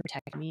job to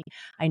protect me.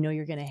 I know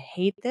you're going to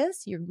hate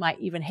this. You might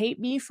even hate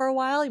me for a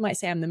while. You might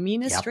say I'm the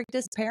meanest, Yep.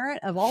 strictest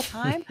parent of all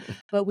time,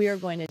 but we are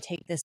going to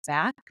take this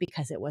back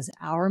because it was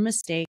our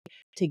mistake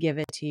to give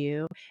it to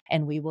you,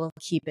 and we will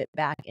keep it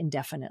back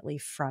indefinitely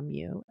from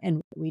you.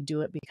 And we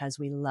do it because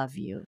we love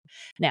you.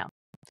 Now,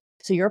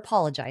 so you're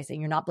apologizing.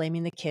 You're not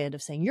blaming the kid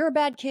of saying, you're a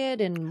bad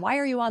kid and why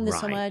are you on this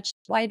so Right. much?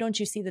 Why don't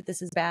you see that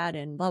this is bad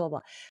and blah, blah, blah.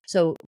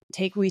 So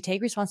we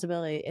take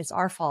responsibility. It's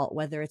our fault,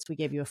 whether it's we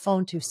gave you a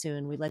phone too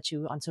soon, we let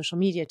you on social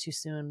media too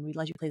soon, we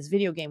let you play this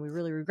video game, we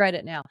really regret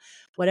it now.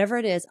 Whatever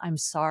it is, I'm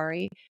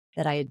sorry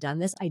that I had done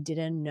this. I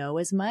didn't know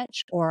as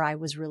much, or I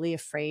was really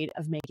afraid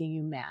of making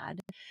you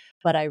mad.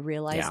 But I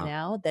realize Yeah.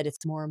 now that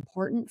it's more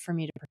important for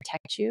me to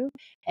protect you.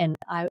 And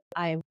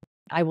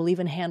I will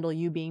even handle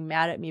you being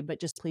mad at me,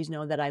 but just please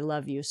know that I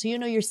love you. So,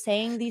 you're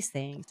saying these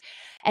things,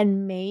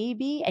 and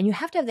you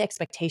have to have the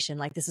expectation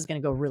like this is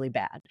going to go really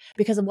bad,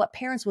 because of what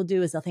parents will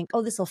do is they'll think,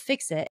 oh, this will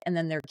fix it. And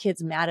then their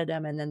kid's mad at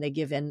them. And then they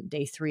give in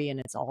day 3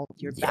 and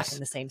you're back in Yes.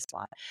 the same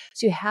spot.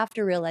 So you have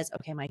to realize,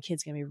 okay, my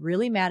kid's going to be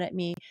really mad at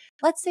me.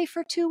 Let's say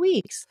for 2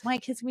 weeks, my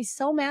kid's going to be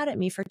so mad at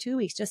me for 2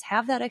 weeks. Just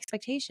have that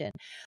expectation.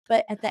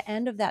 But at the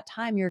end of that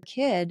time, you're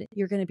going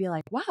to be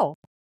like, wow,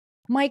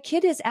 my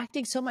kid is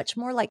acting so much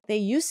more like they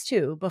used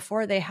to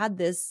before they had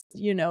this,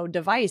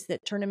 device that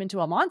turned them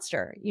into a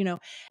monster,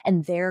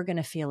 and they're going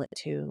to feel it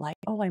too. Like,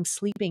 oh, I'm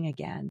sleeping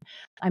again.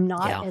 I'm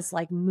not Yeah. as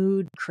like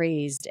mood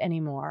crazed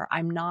anymore.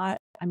 I'm not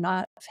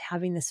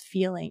having this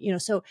feeling,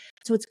 so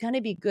it's going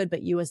to be good.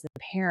 But you as the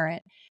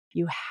parent,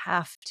 you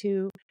have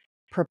to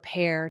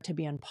prepare to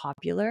be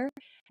unpopular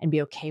and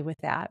be okay with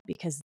that,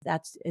 because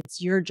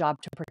it's your job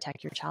to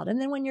protect your child.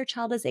 And then when your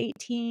child is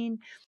 18,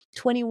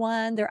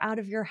 21, they're out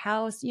of your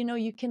house,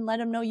 you can let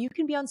them know you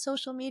can be on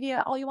social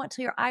media all you want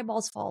till your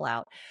eyeballs fall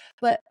out.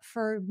 But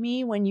for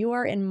me, when you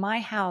are in my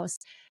house,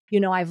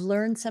 I've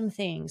learned some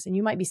things, and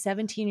you might be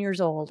 17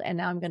 years old, and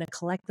now I'm going to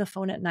collect the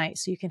phone at night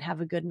so you can have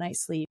a good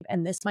night's sleep.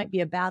 And this might be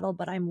a battle,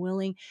 but I'm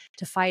willing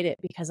to fight it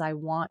because I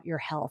want your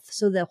health.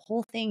 So the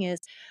whole thing is,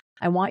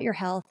 I want your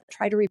health.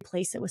 Try to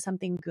replace it with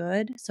something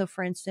good. So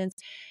for instance,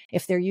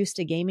 if they're used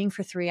to gaming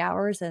for 3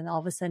 hours and all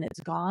of a sudden it's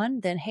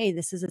gone, then hey,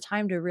 this is a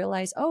time to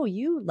realize, oh,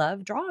 you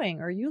love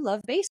drawing, or you love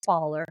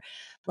baseball, or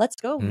let's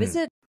go Mm,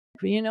 visit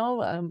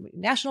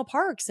national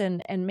parks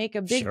and make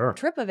a big sure.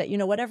 trip of it,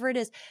 whatever it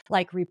is.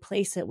 Like,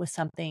 replace it with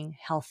something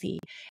healthy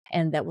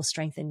and that will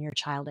strengthen your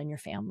child and your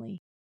family.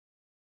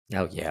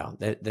 Oh yeah,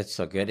 that's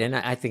so good, and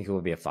I think it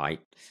will be a fight.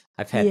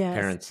 I've had Yes.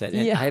 parents that,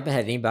 and Yeah. I haven't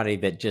had anybody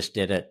that just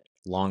did it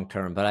long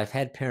term, but I've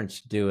had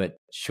parents do it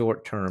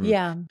short term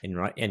Yeah.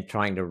 in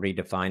trying to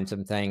redefine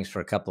some things for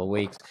a couple of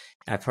weeks.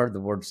 I've heard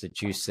the words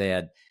that you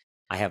said.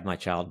 I have my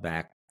child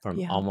back from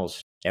Yeah.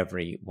 almost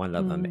every one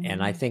of them,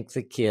 and I Mhm. think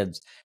the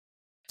kids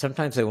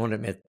sometimes they won't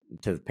admit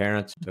to the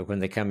parents, but when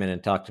they come in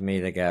and talk to me,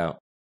 they go,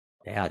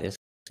 "Yeah,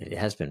 it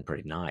has been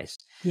pretty nice,"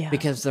 Yeah.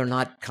 because they're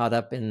not caught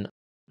up in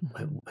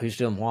Mhm. who's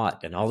doing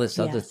what and all this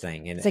other Yes.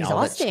 thing It's and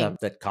all that stuff exhausting.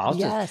 that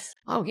causes Yes.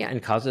 oh yeah,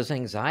 and causes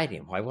anxiety.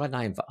 Why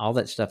wouldn't all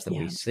that stuff that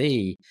we Yeah.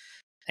 see?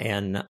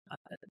 And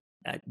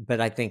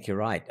but I think you're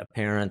right. A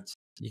parent,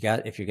 you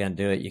got if you're going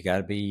to do it, you got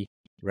to be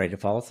ready to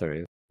follow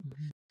through,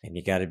 Mhm. and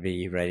you got to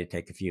be ready to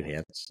take a few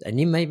hits, and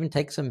you may even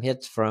take some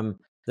hits from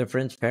their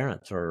friends'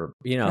 parents, or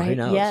who Right.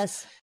 knows.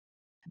 Yes.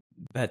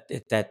 But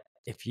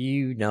if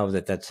you know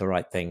that that's the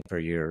right thing for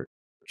your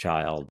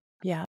child,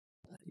 Yeah.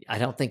 I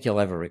don't think you'll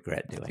ever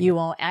regret doing You it.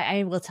 won't.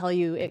 I will tell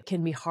you, it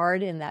can be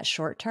hard in that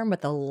short term,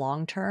 but the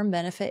long term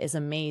benefit is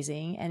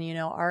amazing. And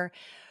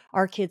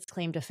our kids'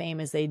 claim to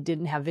fame is they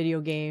didn't have video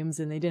games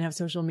and they didn't have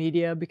social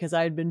media because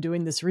I had been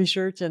doing this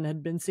research and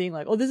had been seeing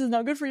like, oh, this is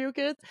not good for you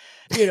kids.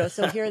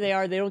 So here they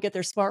are. They don't get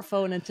their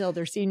smartphone until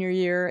their senior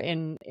year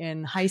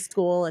in high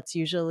school. It's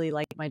usually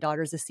like my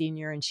daughter's a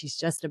senior and she's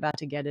just about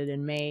to get it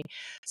in May.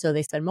 So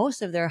they spend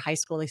most of their high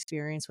school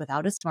experience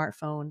without a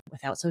smartphone,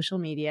 without social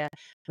media,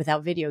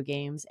 without video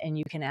games. And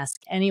you can ask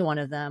any one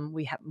of them.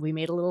 We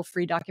made a little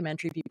free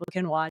documentary people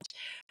can watch.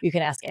 You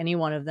can ask any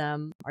one of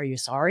them, are you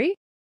sorry?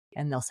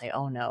 And they'll say,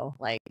 oh no,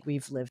 like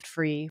we've lived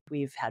free,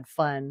 we've had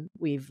fun,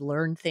 we've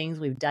learned things,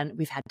 we've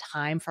had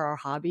time for our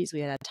hobbies,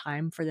 we had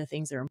time for the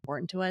things that are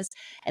important to us,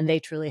 and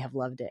they truly have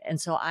loved it. And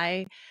so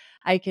I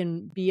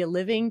can be a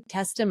living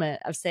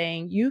testament of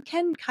saying you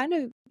can kind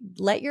of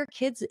let your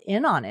kids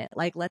in on it.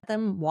 Like let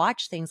them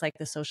watch things like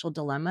The Social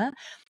Dilemma,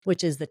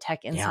 which is the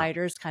tech Yeah.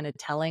 insiders kind of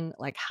telling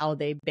like how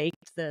they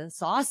baked the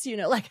sauce,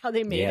 like how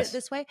they made it Yes.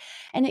 this way.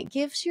 And it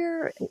gives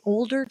your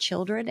older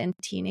children and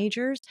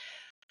teenagers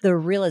the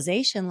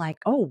realization like,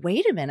 oh,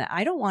 wait a minute,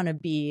 I don't want to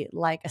be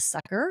like a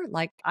sucker.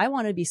 Like I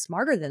want to be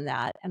smarter than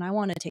that. And I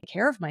want to take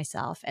care of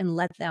myself and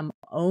let them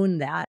own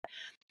that.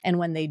 And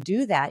when they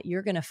do that,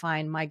 you're going to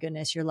find, my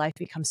goodness, your life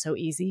becomes so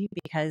easy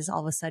because all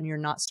of a sudden you're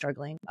not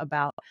struggling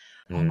about,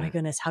 oh my Mm,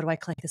 goodness, how do I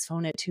collect this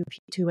phone at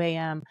 2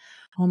 a.m.?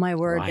 Oh my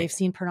word, they've right.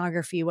 seen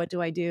pornography. What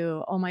do I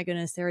do? Oh my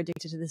goodness, they're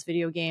addicted to this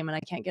video game and I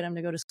can't get them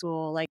to go to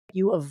school. Like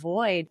you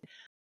avoid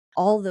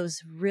all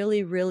those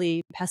really,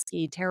 really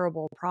pesky,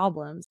 terrible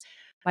problems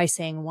by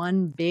saying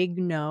one big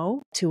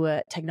no to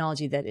a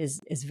technology that is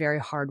very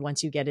hard.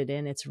 Once you get it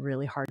in, it's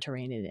really hard to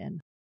rein it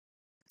in.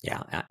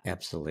 Yeah,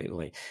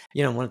 absolutely.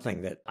 One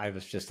thing that I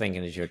was just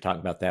thinking as you were talking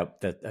about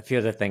that a few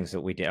of the things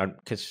that we did,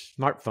 because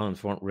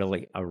smartphones weren't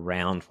really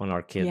around when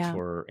our kids Yeah.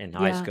 were in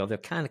high Yeah. school. They're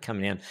kind of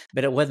coming in,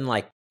 but it wasn't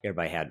like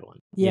everybody had one.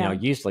 Yeah.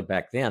 Usually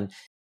back then,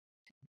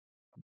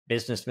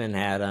 businessmen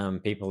had them,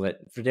 people that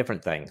for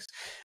different things.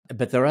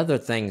 But there are other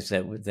things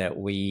that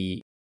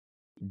we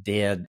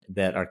did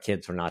that our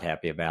kids were not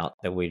happy about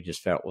that we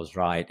just felt was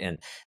right. And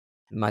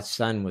my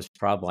son was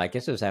probably, I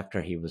guess it was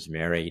after he was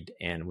married,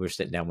 and we were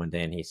sitting down one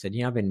day and he said,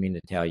 I've been meaning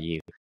to tell you,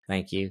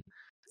 thank you.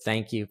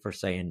 Thank you for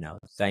saying no.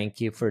 Thank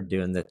you for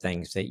doing the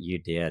things that you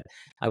did.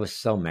 I was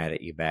so mad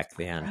at you back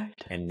then. Right.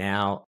 And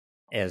now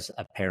as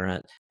a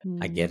parent,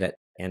 I Mm, get it.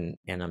 And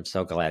I'm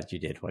so glad you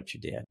did what you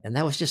did. And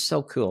that was just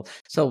so cool.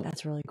 So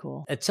that's really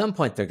cool. at some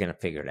point they're going to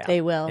figure it out.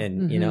 They will.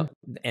 And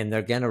and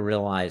they're going to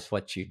realize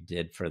what you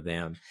did for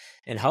them.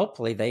 And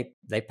hopefully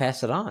they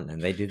pass it on and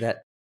they do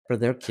that for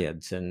their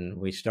kids, and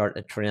we start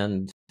a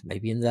trend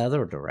maybe in the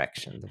other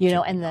direction, which would be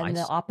And then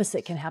the nice.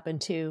 opposite can happen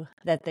too,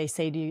 that they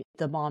say to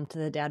the mom to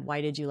the dad, why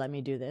did you let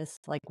me do this?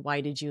 Like,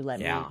 why did you let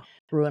me Yeah.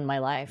 ruin my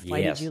life?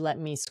 Why did you Yes. let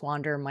me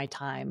squander my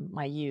time,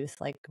 my youth?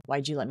 Like,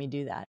 why'd you let me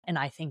do that? And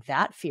I think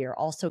that fear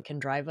also can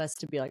drive us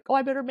to be like, oh,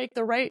 I better make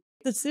the right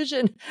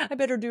decision. I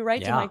better do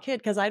right to my Yeah. kid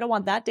because I don't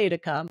want that day to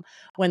come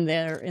when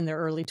they're in their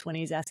early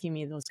 20s asking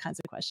me those kinds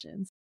of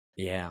questions.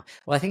 Yeah.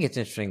 Well, I think it's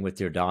interesting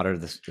with your daughter,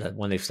 this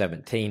when they're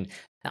 17.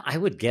 I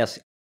would guess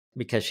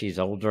because she's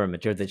older and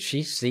mature that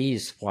she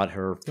sees what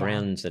her Yeah.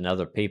 friends and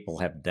other people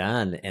have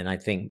done, and I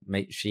think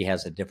she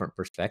has a different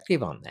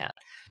perspective on that,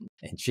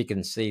 and she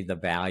can see the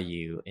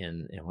value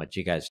in what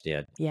you guys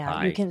did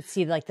Yeah, you by can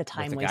see like the with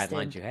time the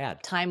guidelines wasted. you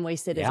had. Time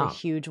wasted is a Yeah.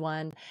 huge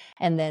one.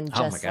 And then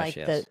Oh my just gosh, like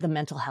the yes. the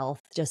mental health,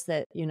 just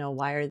that,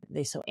 why are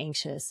they so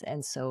anxious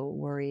and so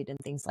worried and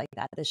things like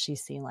that, that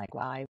she's seeing like,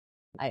 wow, I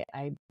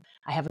I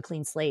I have a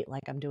clean slate,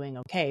 like I'm doing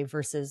okay,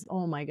 versus,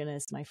 oh my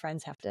goodness, my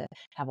friends have to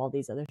have all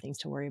these other things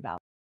to worry about.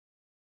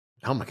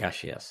 Oh my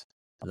gosh, yes.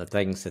 The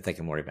things that they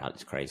can worry about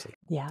is crazy,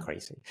 Yeah.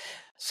 crazy.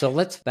 So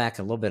let's back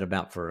a little bit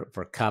about for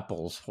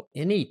couples.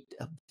 Any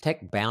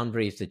tech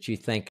boundaries that you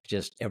think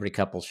just every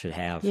couple should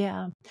have?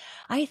 Yeah.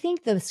 I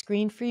think the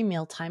screen-free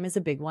mealtime is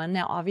a big one.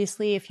 Now,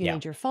 obviously, if you Yeah.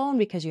 need your phone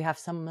because you have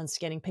someone's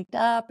getting picked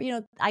up,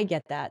 I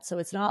get that. So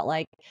it's not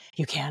like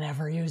you can't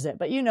ever use it.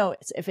 But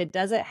if it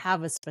doesn't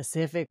have a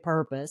specific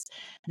purpose,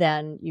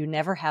 then you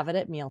never have it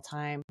at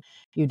mealtime.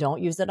 You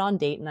don't use it on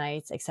date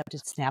nights, except to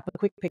snap a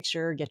quick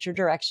picture, get your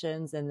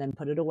directions, and then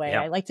put it away.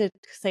 Yeah. I like to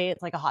say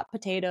it's like a hot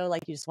potato,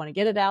 like you just want to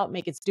get it out,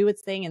 make it do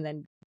its thing, and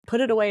then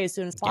put it away as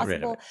soon as Get rid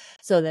of possible it.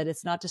 so that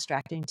it's not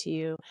distracting to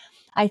you.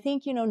 I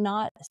think,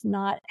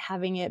 not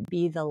having it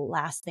be the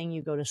last thing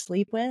you go to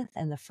sleep with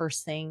and the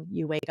first thing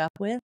you wake up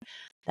with.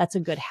 That's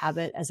a good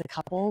habit as a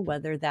couple,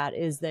 whether that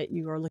is that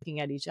you are looking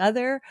at each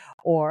other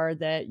or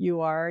that you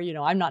are,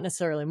 I'm not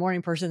necessarily a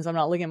morning person, so I'm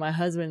not looking at my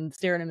husband,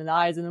 staring him in the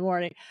eyes in the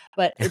morning,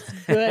 but it's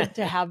good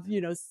to have,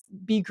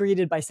 be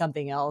greeted by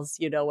something else,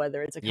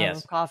 whether it's a cup of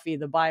Yes, coffee,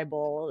 the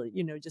Bible,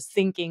 just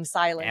thinking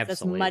silence.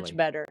 That's much absolutely.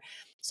 better.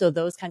 So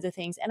those kinds of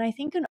things. And I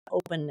think an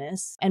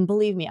openness, and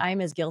believe me, I'm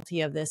as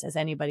guilty of this as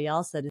anybody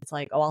else, that it's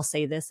like, oh, I'll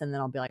say this and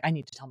then I'll be like, I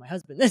need to tell my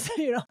husband this,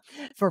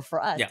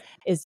 for us Yeah.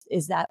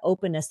 is that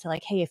openness to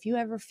like, hey, if you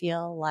ever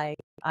feel like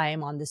I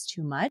am on this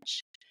too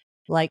much,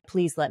 like,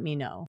 please let me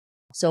know.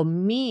 So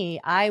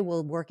I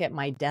will work at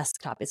my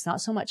desktop. It's not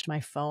so much my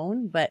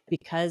phone, but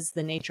because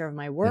the nature of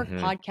my work, Hmm.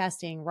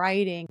 podcasting,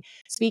 writing,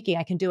 speaking,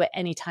 I can do it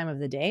any time of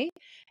the day.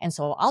 And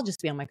so I'll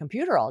just be on my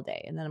computer all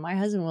day. And then my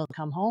husband will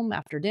come home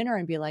after dinner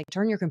and be like,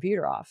 turn your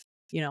computer off.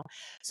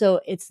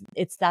 So it's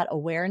that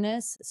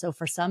awareness. So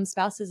for some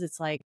spouses, it's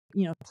like,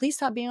 please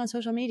stop being on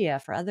social media.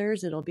 For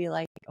others, it'll be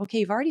like, okay,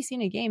 you've already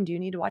seen a game. Do you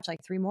need to watch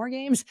like 3 more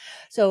games?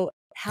 So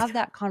have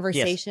that Yes.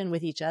 conversation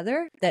with each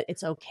other that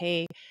it's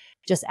okay.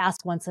 Just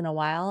ask once in a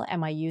while,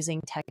 am I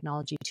using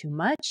technology too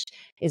much?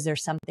 Is there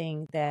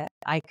something that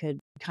I could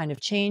kind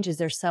of change? Is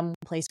there some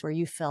place where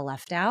you feel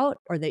left out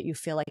or that you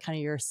feel like kind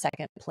of your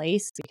second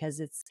place? Because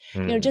it's,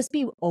 Mm, just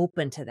be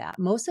open to that.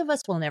 Most of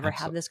us will never have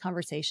absolutely. this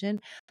conversation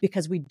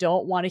because we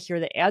don't want to hear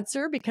the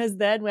answer, because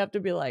then we have to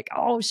be like,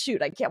 oh,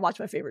 shoot, I can't watch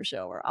my favorite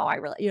show, or, oh, I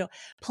really,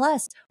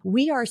 plus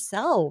we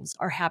ourselves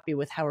are happy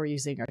with how we're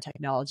using our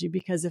technology,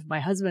 because if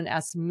my husband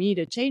asks me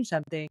to change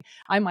something,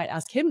 I might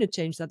ask him to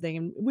change something.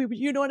 And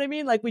you know what I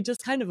mean? Like, we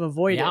just kind of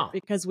avoid it Yeah.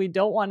 because we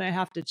don't want to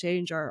have to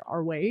change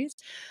our ways.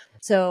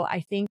 So I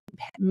think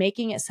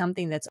making it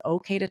something that's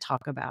okay to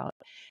talk about,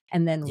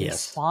 and then Yes.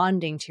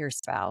 responding to your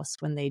spouse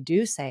when they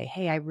do say,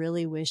 hey, I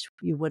really wish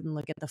you wouldn't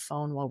look at the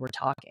phone while we're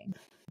talking.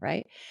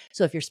 Right.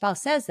 So if your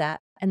spouse says that,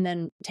 and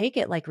then take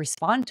it, like,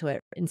 respond to it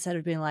instead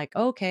of being like,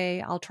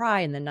 okay, I'll try,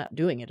 and then not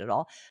doing it at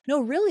all. No,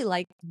 really,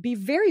 like, be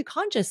very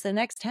conscious the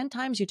next 10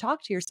 times you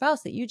talk to your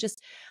spouse that you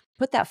just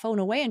put that phone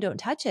away and don't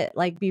touch it.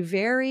 Like, be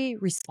very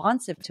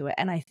responsive to it.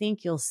 And I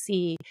think you'll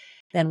see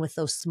then with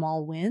those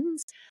small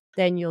wins,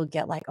 then you'll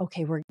get like,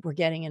 okay, we're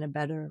getting in a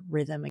better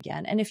rhythm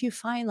again. And if you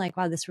find like,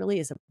 wow, this really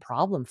is a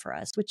problem for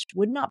us, which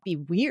would not be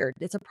weird.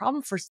 It's a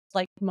problem for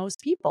like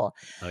most people.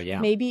 Oh, yeah.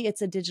 Maybe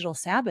it's a digital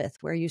Sabbath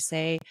where you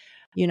say,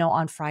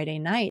 on Friday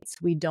nights,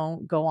 we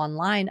don't go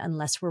online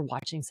unless we're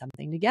watching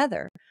something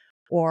together.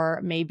 Or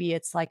maybe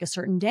it's like a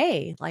certain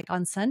day, like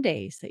on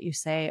Sundays, that you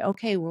say,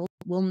 okay, we'll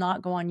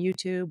not go on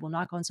YouTube, we'll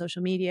not go on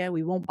social media,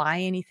 we won't buy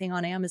anything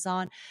on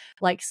Amazon.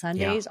 Like, Yeah.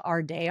 Sundays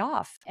are day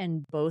off,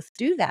 and both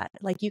do that.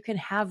 Like, you can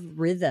have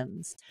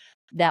rhythms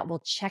that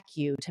will check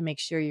you to make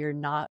sure you're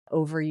not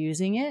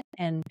overusing it.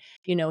 And,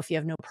 if you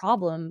have no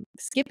problem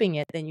skipping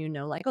it, then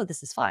like, oh,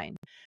 this is fine.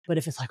 But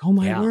if it's like, oh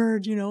my Yeah.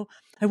 word,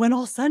 I went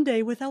all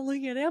Sunday without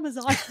looking at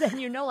Amazon,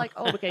 then like,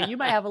 oh, okay, you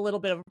might have a little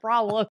bit of a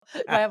problem.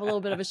 You might have a little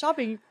bit of a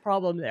shopping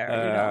problem there.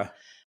 Uh,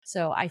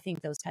 So I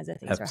think those kinds of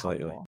things are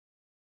absolutely. helpful.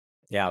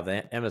 Yeah,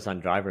 the Amazon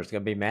driver is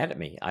gonna be mad at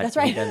me. That's He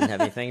right. doesn't have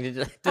anything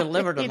to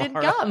deliver He didn't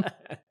tomorrow. come.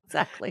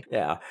 Exactly.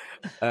 Yeah.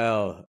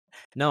 Oh,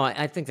 no,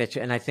 I think that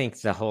and I think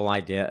the whole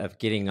idea of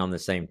getting on the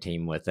same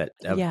team with it,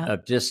 Yeah.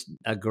 of just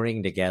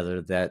agreeing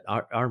together that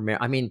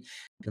I mean,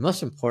 the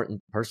most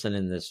important person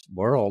in this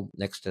world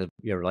next to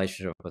your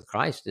relationship with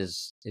Christ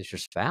is your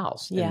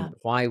spouse. Yeah. And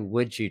why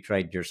would you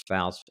trade your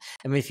spouse?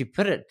 I mean, if you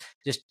put it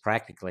just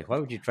practically, why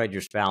would you trade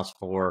your spouse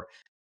for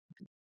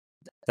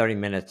 30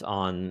 minutes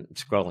on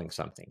scrolling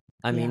something?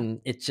 I Yeah.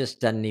 mean, it just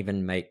doesn't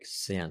even make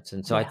sense.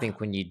 And so I Yeah. think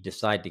when you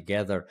decide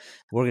together,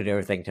 we're going to do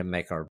everything to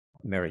make our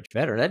marriage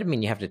better. That doesn't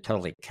mean you have to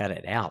totally cut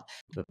it out,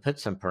 but put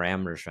some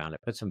parameters around it,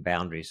 put some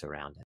boundaries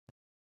around it.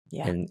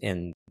 Yeah.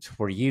 And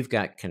where you've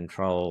got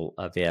control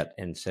of it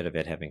instead of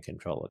it having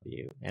control of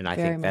you. And I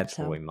Very think much that's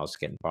where so. we most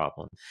get in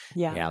problem.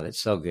 Yeah. Yeah, that's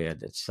so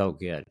good. It's so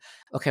good.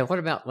 Okay, what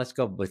about let's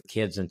go with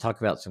kids and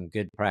talk about some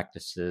good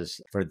practices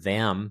for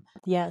them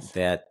Yes.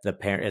 that the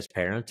parent as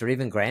parents or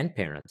even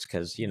grandparents,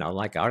 because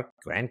like our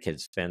grandkids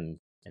spend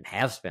and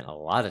have spent a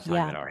lot of time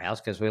Yeah. at our house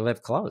because we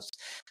live close.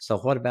 So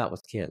what about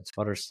with kids?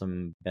 What are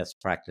some best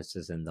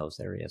practices in those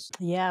areas?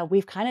 Yeah,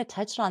 we've kind of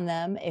touched on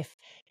them. If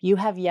you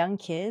have young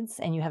kids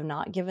and you have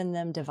not given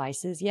them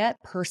devices yet,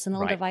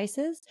 personal Right.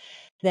 devices,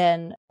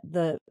 then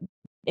the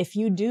if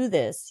you do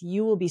this,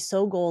 you will be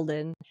so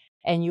golden,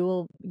 and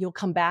you'll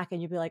come back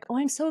and you'll be like, oh,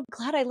 I'm so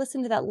glad I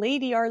listened to that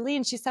lady,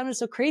 Arlene. She sounded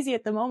so crazy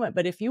at the moment.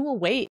 But if you will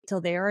wait till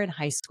they are in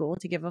high school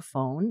to give a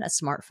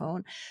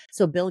smartphone.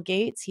 So Bill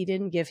Gates, he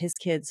didn't give his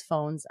kids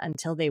phones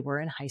until they were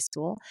in high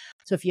school.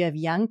 So if you have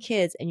young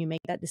kids and you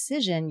make that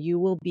decision, you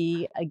will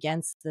be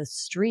against the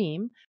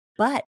stream,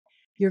 but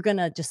you're going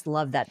to just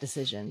love that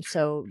decision.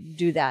 So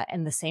do that.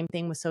 And the same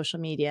thing with social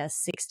media,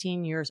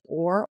 16 years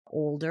or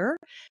older.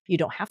 You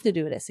don't have to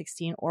do it at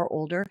 16 or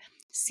older.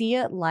 See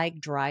it like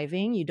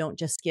driving. You don't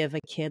just give a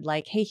kid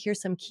like, hey,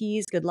 here's some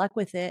keys, good luck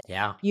with it.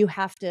 Yeah. You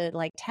have to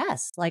like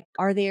test, like,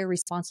 are they a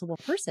responsible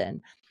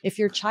person? If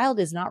your child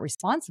is not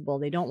responsible,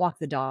 they don't walk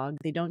the dog,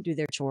 they don't do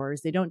their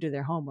chores, they don't do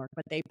their homework,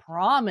 but they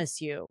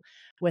promise you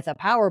with a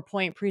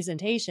PowerPoint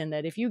presentation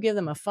that if you give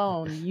them a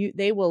phone,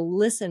 they will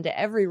listen to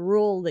every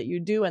rule that you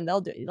do, and they'll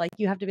do, like,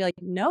 you have to be like,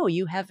 no,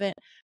 you haven't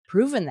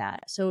proven that.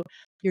 So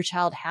your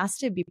child has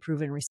to be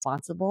proven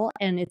responsible,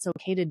 and it's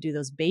okay to do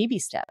those baby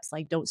steps.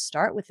 Like, don't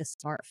start with a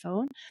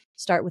smartphone,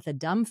 start with a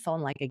dumb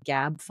phone, like a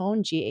Gab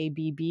phone,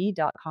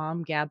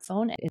 GABB.com, Gab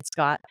phone. It's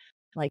got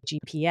like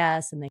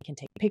GPS, and they can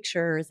take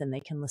pictures and they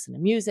can listen to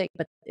music,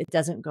 but it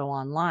doesn't go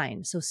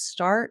online. So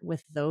start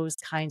with those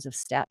kinds of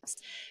steps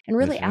and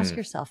really ask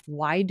yourself,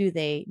 why do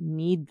they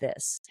need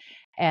this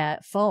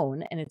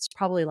phone? And it's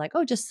probably like,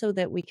 oh, just so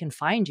that we can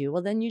find you.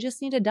 Well, then you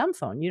just need a dumb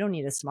phone. You don't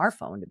need a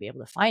smartphone to be able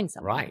to find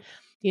someone. Right.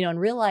 And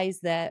realize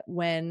that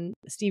when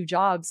Steve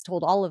Jobs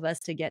told all of us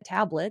to get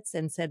tablets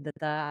and said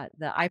that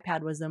the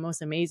iPad was the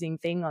most amazing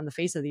thing on the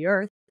face of the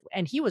earth,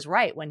 and he was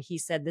right when he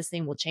said this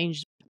thing will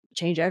change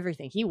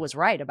everything. He was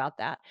right about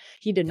that.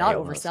 He did not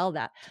oversell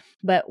that.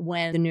 But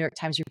when the New York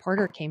Times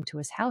reporter came to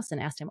his house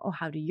and asked him, oh,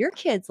 how do your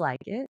kids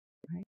like it?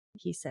 Right?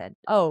 He said,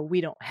 oh,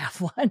 we don't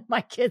have one.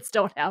 My kids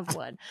don't have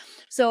one.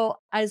 So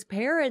as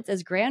parents,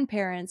 as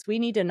grandparents, we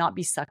need to not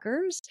be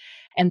suckers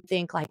and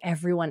think like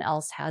everyone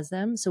else has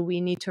them. So we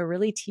need to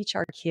really teach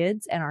our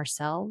kids and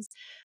ourselves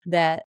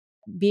that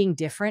being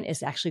different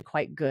is actually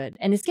quite good.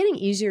 And it's getting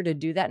easier to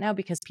do that now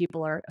because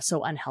people are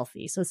so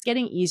unhealthy. So it's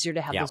getting easier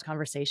to have those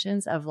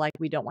conversations of like,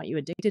 we don't want you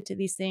addicted to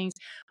these things.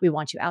 We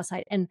want you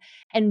outside.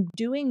 And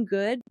doing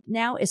good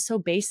now is so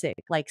basic,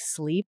 like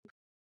sleep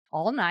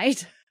all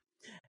night,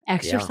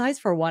 exercise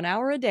for 1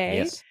 hour a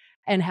day,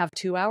 and have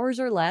 2 hours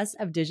or less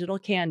of digital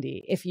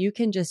candy. If you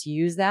can just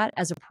use that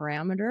as a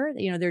parameter,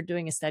 they're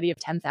doing a study of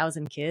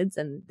 10,000 kids,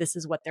 and this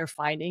is what they're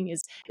finding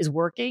is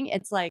working.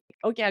 It's like,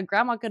 okay,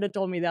 grandma could have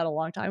told me that a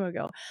long time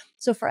ago.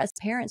 So for us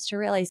parents to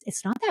realize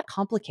it's not that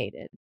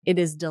complicated. It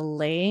is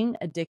delaying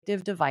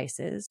addictive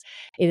devices.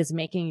 It is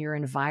making your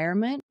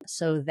environment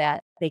so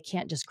that they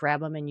can't just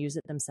grab them and use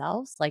it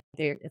themselves.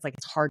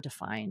 It's hard to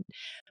find.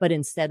 But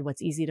instead,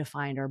 what's easy to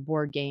find are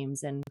board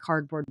games and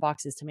cardboard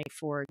boxes to make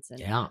forts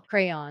and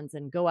crayons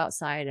and go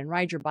outside and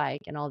ride your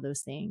bike and all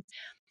those things.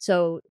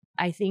 So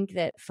I think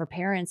that for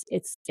parents,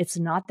 it's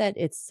not that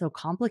it's so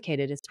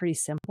complicated. It's pretty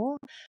simple,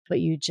 but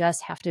you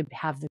just have to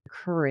have the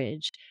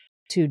courage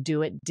to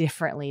do it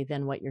differently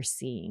than what you're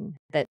seeing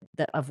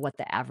of what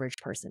the average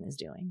person is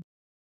doing.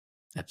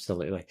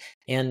 Absolutely.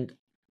 And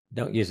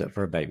don't use it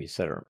for a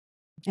babysitter.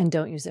 And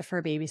don't use it for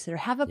a babysitter.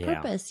 Have a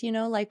purpose,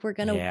 like we're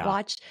going to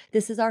watch,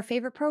 this is our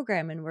favorite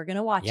program and we're going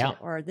to watch it.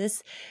 Or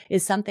this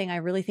is something I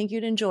really think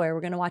you'd enjoy.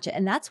 We're going to watch it.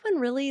 And that's when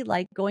really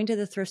like going to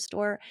the thrift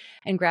store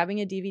and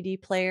grabbing a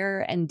DVD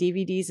player and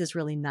DVDs is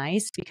really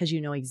nice because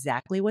you know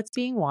exactly what's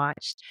being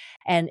watched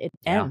and it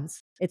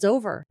ends. It's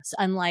over. So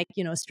unlike,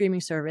 a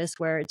streaming service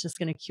where it's just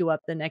going to queue up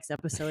the next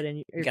episode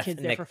and your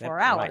kid's there for 4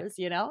 hours,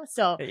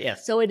 So,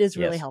 so it is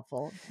really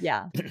helpful.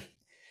 Yeah.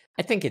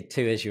 I think it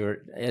too, as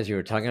you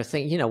were talking, I was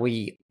thinking,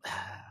 we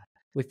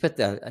put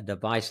a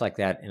device like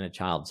that in a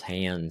child's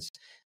hands.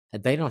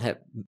 They don't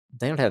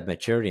have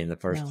maturity in the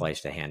first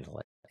place to handle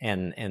it,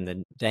 and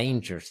the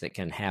dangers that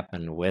can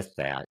happen with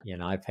that.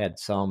 I've had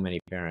so many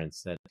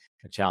parents that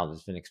a child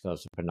has been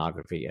exposed to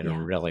pornography at a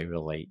really,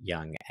 really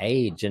young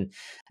age, and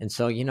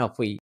so if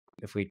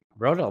we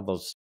wrote all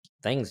those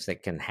things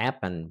that can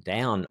happen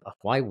down,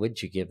 why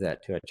would you give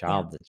that to a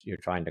child that you're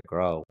trying to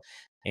grow?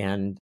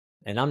 And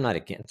I'm not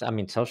against,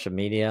 social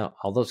media,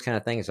 all those kind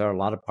of things are a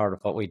lot of part of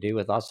what we do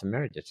with Awesome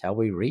Marriage. It's how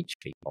we reach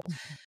people.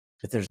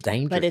 But there's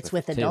danger. But it's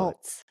with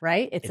adults,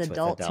 right? It's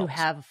adults who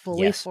have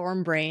fully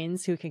formed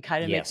brains who can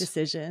kind of make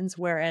decisions,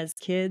 whereas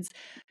kids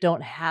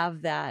don't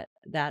have that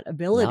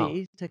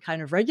ability to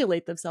kind of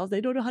regulate themselves.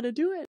 They don't know how to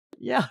do it.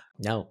 Yeah.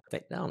 No,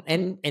 they don't.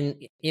 And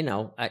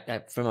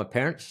I, from a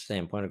parent's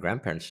standpoint, a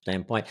grandparent's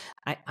standpoint,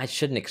 I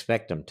shouldn't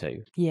expect them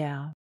to.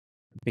 Yeah.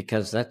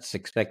 Because that's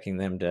expecting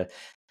them to,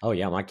 oh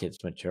yeah, my kid's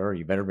mature,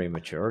 you better be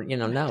mature.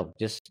 No,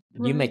 just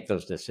you make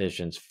those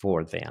decisions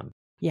for them.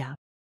 Yeah.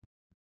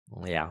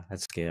 Yeah,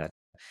 that's good.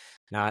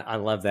 Now I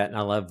love that. And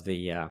I love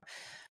the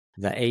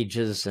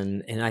ages.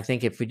 And I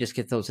think if we just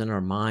get those in our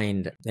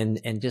mind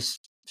and just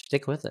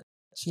stick with it.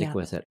 Stick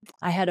with it.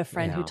 I had a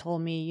friend who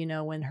told me,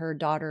 when her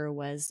daughter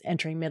was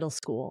entering middle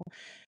school,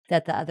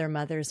 that the other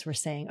mothers were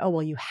saying, oh,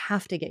 well, you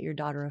have to get your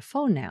daughter a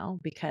phone now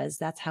because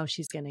that's how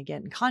she's going to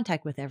get in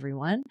contact with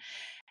everyone.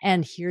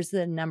 And here's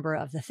the number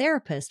of the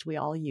therapist we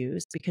all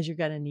use because you're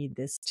going to need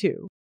this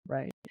too.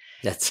 Right.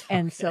 That's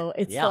And okay. so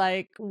it's Yeah.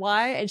 like,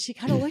 why? And she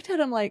kind of looked at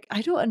him like,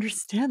 I don't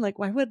understand. Like,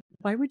 why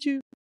would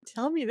you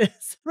tell me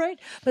this? Right.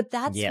 But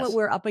that's what Yes.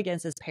 we're up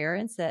against as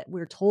parents, that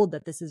we're told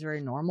that this is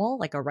very normal,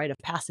 like a rite of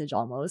passage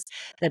almost,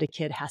 that a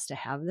kid has to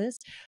have this.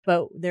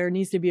 But there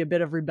needs to be a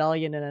bit of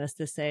rebellion in us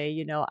to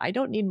say, I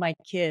don't need my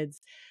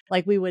kids.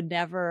 Like we would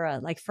never,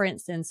 like for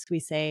instance, we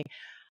say,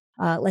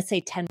 let's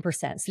say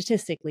 10%,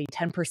 statistically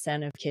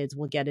 10% of kids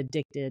will get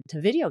addicted to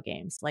video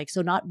games. Like,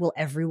 so not will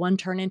everyone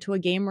turn into a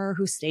gamer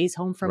who stays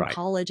home from Right.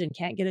 college and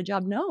can't get a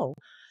job? No,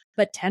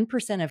 but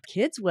 10% of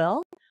kids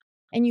will.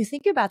 And you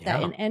think about that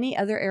Yeah. in any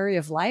other area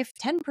of life,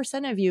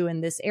 10% of you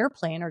in this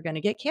airplane are going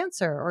to get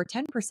cancer, or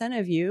 10%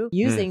 of you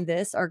using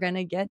this are going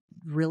to get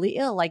really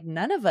ill. Like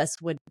none of us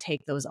would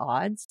take those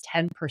odds,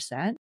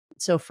 10%.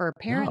 So for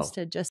parents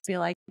No. to just be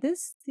like,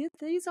 these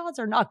odds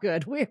are not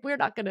good. We're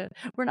not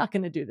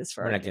gonna do this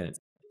for We're our not gonna. kids.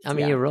 I mean,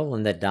 Yeah. you're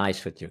rolling the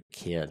dice with your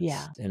Yeah.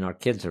 kids, and our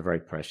kids are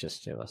very precious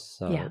to us.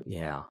 Yeah. So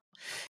yeah.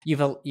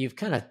 You've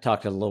kind of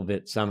talked a little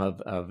bit, some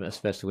of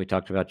especially we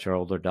talked about your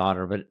older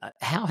daughter, but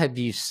how have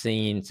you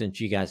seen, since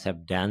you guys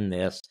have done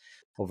this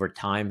over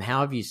time,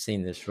 how have you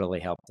seen this really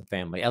help the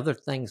family? Other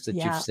things that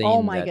you've Yeah. Oh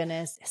seen my that,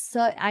 goodness.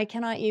 So I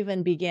cannot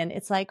even begin.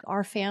 It's like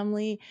our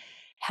family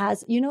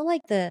has,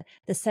 like the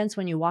sense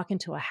when you walk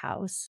into a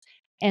house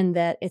and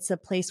that it's a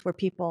place where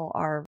people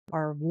are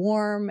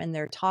warm and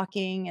they're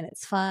talking and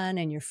it's fun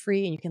and you're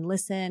free and you can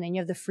listen and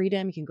you have the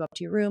freedom. You can go up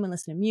to your room and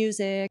listen to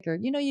music, or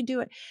you do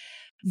it,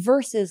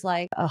 versus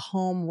like a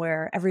home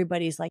where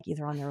everybody's like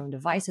either on their own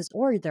devices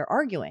or they're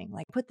arguing,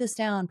 like put this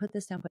down,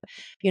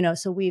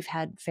 so we've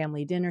had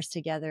family dinners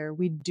together.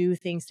 We do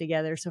things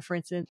together. So for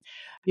instance,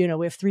 we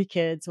have 3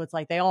 kids. So it's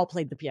like they all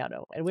played the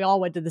piano and we all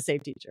went to the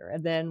same teacher.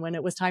 And then when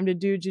it was time to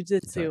do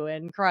jujitsu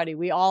and karate,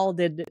 we all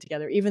did it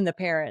together. Even the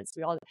parents,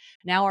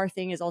 now our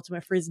thing is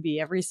ultimate frisbee.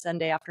 Every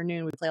Sunday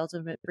afternoon, we play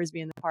ultimate frisbee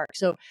in the park.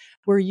 So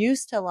we're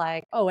used to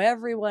like, oh,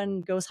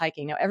 everyone goes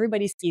hiking. Now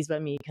everybody skis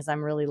but me because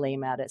I'm really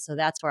lame at it. So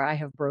that's where I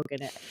have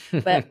broken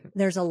it. But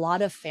there's a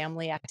lot of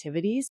family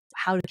activities.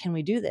 How can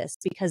we do this?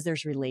 Because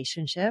there's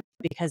relationship,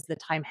 because the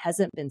time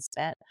hasn't been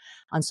spent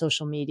on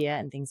social media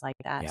and things like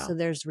that. Yeah. So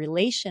there's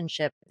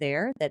relationship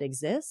there that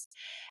exists.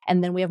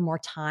 And then we have more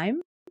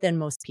time than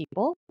most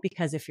people,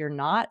 because if you're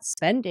not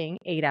spending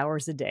 8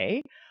 hours a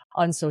day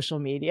on social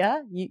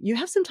media, you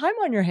have some time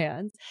on your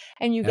hands,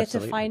 and you get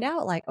Absolutely. to find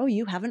out like, oh,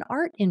 you have an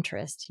art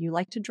interest. You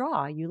like to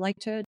draw, you like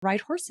to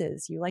ride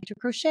horses, you like to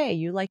crochet,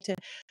 you like to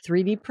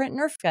 3D print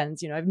Nerf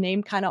guns. I've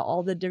named kind of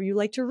all you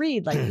like to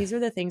read. Like these are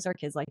the things our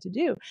kids like to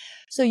do.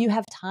 So you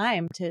have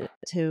time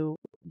to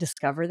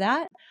discover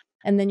that.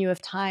 And then you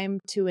have time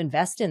to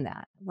invest in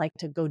that, like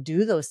to go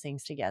do those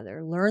things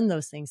together, learn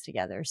those things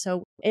together.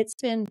 So it's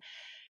been,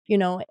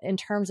 in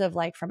terms of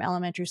like from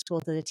elementary school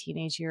to the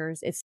teenage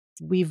years,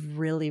 we've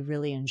really,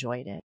 really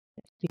enjoyed it,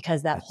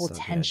 because that That's whole so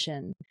good.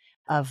 tension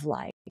of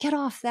like, get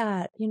off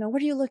that,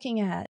 what are you looking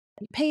at?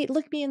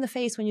 Look me in the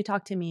face when you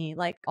talk to me,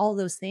 like all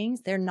those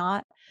things, they're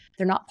not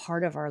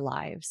part of our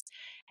lives.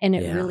 And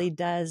it Yeah. really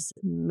does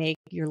make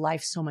your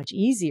life so much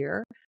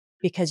easier,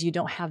 because you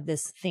don't have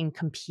this thing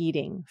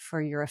competing for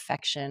your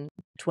affection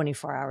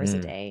 24 hours a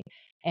day,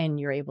 and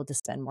you're able to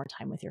spend more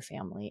time with your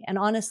family. And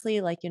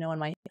honestly, like, when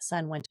my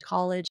son went to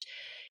college,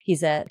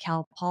 he's at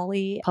Cal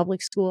Poly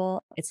public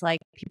school. It's like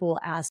people will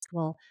ask,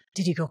 well,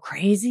 did he go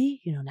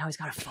crazy? Now he's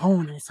got a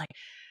phone, and it's like,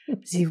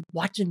 is he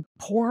watching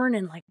porn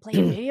and like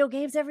playing video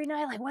games every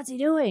night? Like, what's he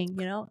doing?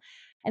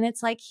 And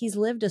it's like, he's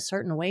lived a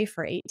certain way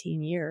for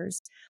 18 years.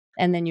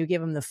 And then you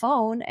give him the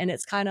phone and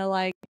it's kind of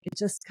like, it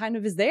just kind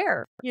of is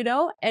there,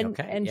 and,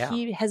 Okay, and yeah.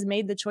 he has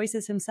made the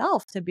choices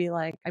himself to be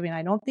like, I mean,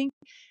 I don't think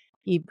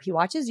he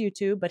watches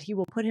YouTube, but he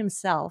will put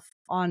himself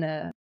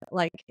on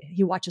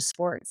he watches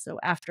sports. So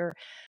after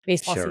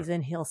baseball Sure.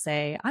 season, he'll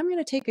say, I'm going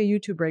to take a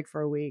YouTube break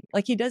for a week.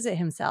 Like he does it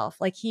himself.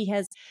 Like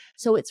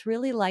so it's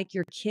really like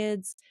your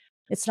kids,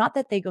 it's not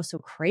that they go so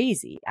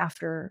crazy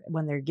after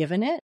when they're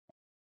given it,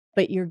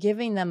 but you're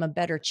giving them a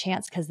better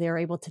chance because they're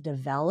able to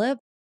develop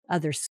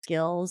other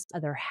skills,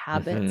 other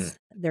habits,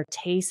 their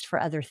taste for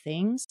other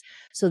things,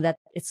 so that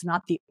it's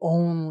not the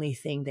only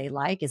thing they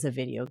like is a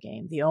video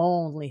game. The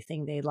only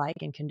thing they like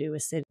and can do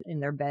is sit in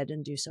their bed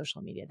and do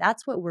social media.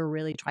 That's what we're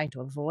really trying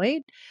to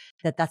avoid,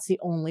 that's the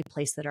only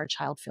place that our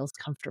child feels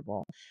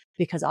comfortable,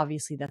 because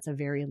obviously that's a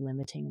very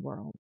limiting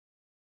world.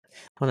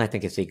 Well, I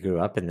think as he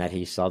grew up in that,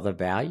 he saw the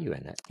value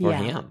in it for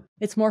him.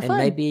 It's more And fun.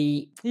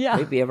 maybe Yeah.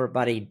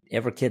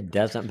 every kid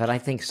doesn't, but I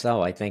think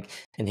so. I think,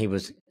 and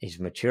he's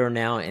mature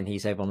now, and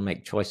he's able to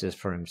make choices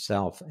for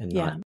himself and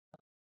Yeah.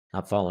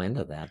 not fall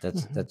into that.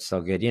 That's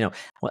so good.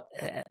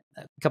 A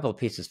couple of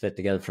pieces fit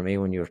together for me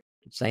when you were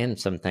saying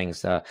some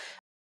things.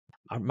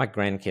 My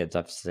grandkids,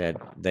 I've said,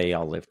 they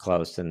all live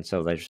close, and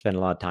so they spend a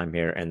lot of time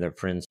here, and their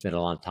friends spend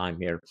a lot of time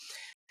here.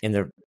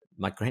 And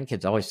my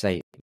grandkids always say,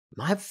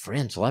 my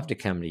friends love to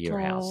come to your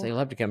house. They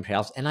love to come to your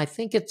house. And I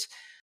think it's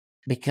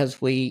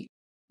Because we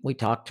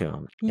talk to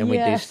them and we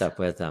do Yes. stuff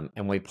with them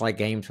and we play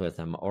games with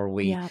them or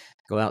we Yeah.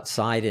 go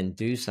outside and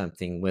do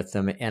something with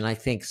them. And I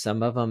think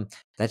some of them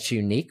that's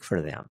unique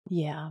for them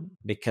Yeah.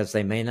 because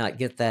they may not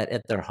get that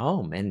at their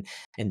home. And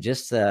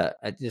just I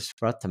just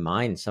brought to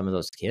mind some of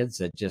those kids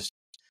that just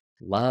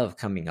love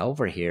coming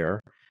over here.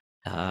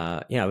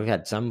 We've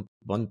had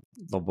one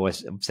little boy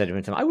said to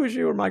me, "I wish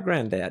you were my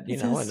granddad,"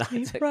 It's so and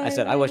sweet, I right?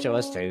 said, "I I wish I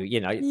was too,"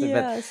 know. but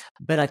Yes.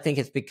 I think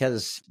it's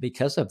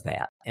because of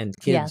that, and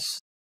Yes.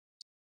 kids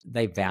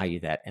they value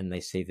that and they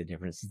see the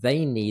difference.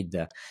 They need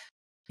the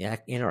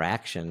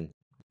interaction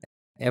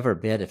every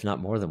bit, if not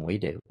more than we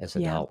do as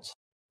Yeah. adults,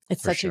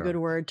 It's for such a good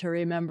sure. word to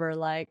remember,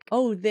 like,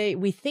 oh,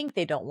 we think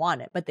they don't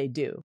want it, but they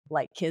do.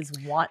 Like, kids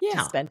want to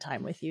Yeah, spend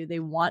time with you.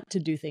 They want to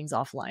do things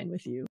offline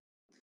with you.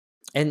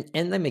 and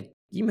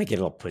you may get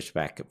a little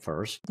pushback at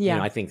first.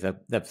 Yeah. I think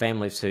the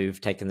families who've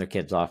taken their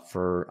kids off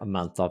for a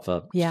month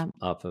Yeah.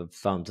 off of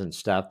phones and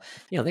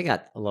stuff, they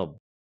got a little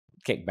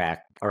kickback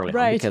early on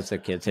Right. because their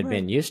kids had Right.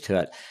 been used to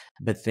it.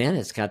 But then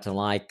it's got to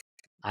like,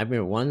 I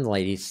remember one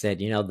lady said,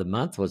 the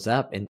month was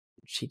up and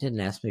she didn't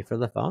ask me for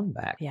the phone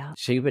back. Yeah.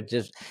 She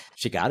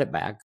got it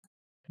back,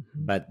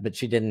 Mhm. but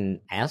she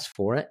didn't ask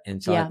for it.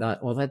 And so I Yeah.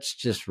 thought, well, that's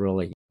just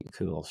really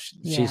cool.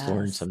 She's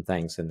learned Yes. some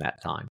things in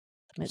that time.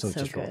 It's So it's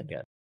so just really good.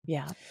 good.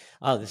 Yeah.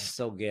 Oh, this is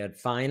so good.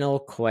 Final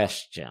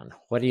question.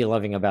 What are you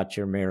loving about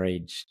your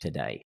marriage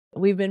today?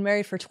 We've been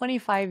married for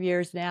 25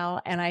 years now,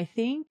 and I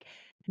think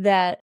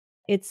that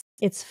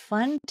it's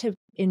fun to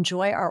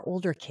enjoy our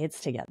older kids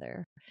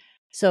together.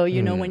 So,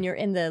 when Mm, you're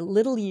in the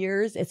little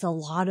years, it's a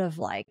lot of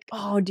like,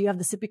 oh, do you have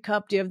the sippy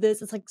cup? Do you have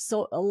this? It's like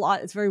a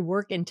lot. It's very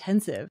work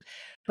intensive.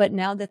 But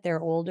now that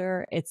they're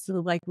older, it's sort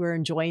of like we're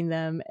enjoying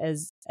them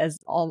as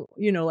all,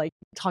 like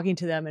talking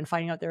to them and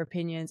finding out their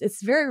opinions.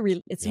 It's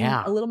it's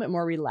yeah. a little bit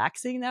more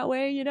relaxing that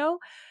way.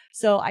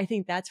 So I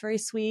think that's very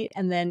sweet.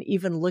 And then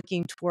even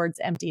looking towards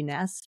empty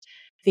nest,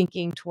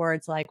 thinking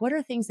towards like, what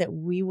are things that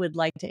we would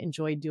like to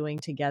enjoy doing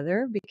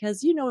together?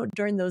 Because,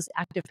 during those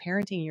active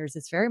parenting years,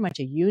 it's very much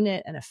a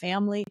unit and a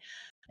family.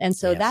 And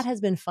so that Yes.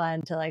 has been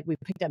fun we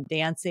picked up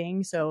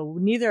dancing. So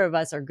neither of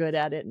us are good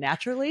at it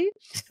naturally,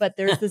 but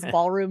there's this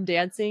ballroom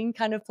dancing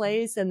kind of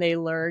place and they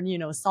learn,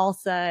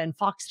 salsa and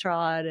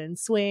foxtrot and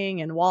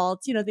swing and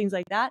waltz, things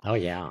like that. Oh,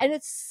 yeah. And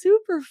it's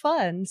super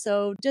fun.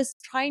 So just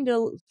trying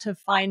to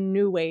find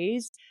new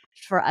ways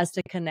for us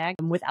to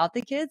connect without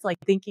the kids, like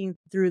thinking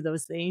through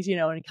those things,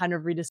 and kind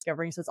of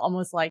rediscovering. So it's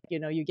almost like,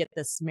 you get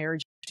this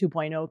marriage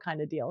 2.0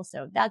 kind of deal.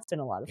 So that's been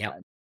a lot of Yep.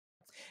 fun.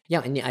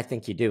 Yeah, and I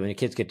think you do. When the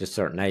kids get to a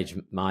certain age,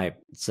 my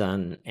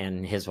son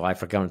and his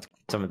wife are going through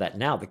some of that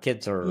now. The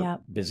kids are Yeah.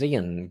 busy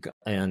and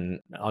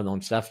on their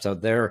own stuff. So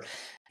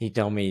he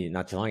told me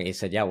not too long. He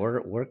said, "Yeah,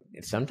 we're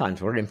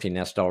sometimes we're empty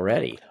nest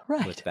already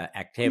with Right. the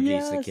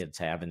activities the Yes. kids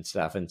have and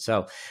stuff." And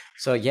so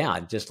yeah,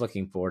 just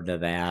looking forward to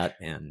that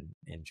and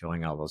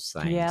enjoying all those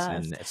things. Yes.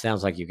 And it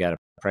sounds like you've got a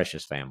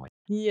precious family.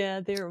 Yeah,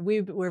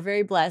 we're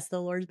very blessed.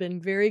 The Lord's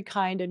been very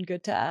kind and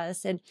good to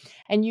us. And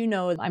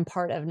I'm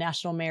part of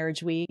National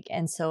Marriage Week.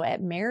 And so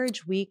at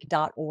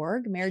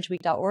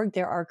marriageweek.org,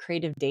 there are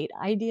creative date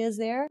ideas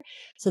there.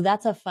 So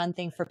that's a fun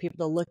thing for people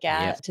to look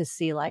at Yes. to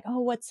see like, oh,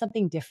 what's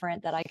something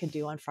different that I could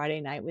do on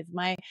Friday night with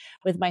my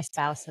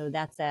spouse. So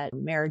that's at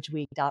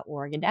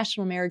marriageweek.org. And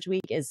National Marriage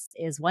Week is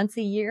once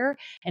a year,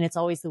 and it's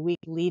always the week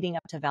leading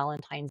up to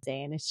Valentine's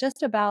Day. And it's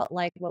just about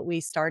like what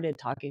we started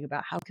talking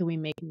about. How can we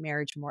make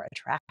marriage more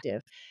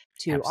attractive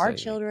to our Absolutely.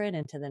 children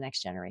and to the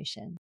next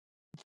generation?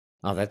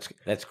 Oh, that's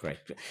great.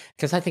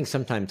 Because I think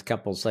sometimes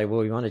couples say,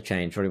 "Well, we want to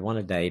change, or we want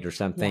to date, or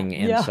something,"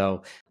 and Yeah.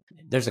 so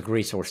there's a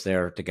resource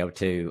there to go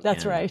to.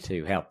 That's and right.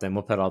 to help them.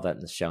 We'll put all that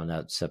in the show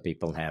notes so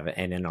people have it,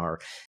 and in our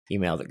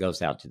email that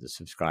goes out to the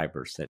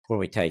subscribers where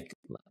we take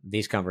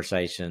these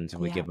conversations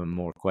and we Yeah. give them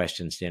more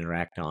questions to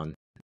interact on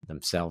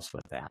themselves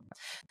with that.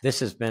 This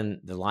has been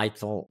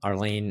delightful,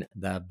 Arlene.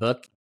 The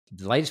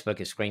latest book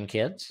is Screen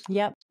Kids.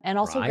 Yep. And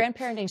also Right.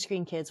 grandparenting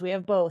screen kids. We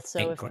have both.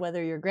 So And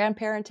whether you're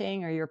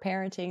grandparenting or you're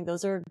parenting,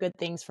 those are good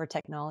things for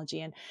technology.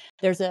 And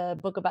there's a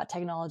book about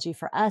technology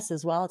for us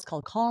as well. It's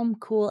called Calm,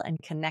 Cool, and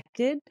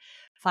Connected: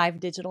 5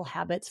 Digital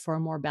Habits for a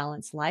More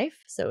Balanced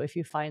Life. So if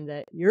you find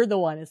that you're the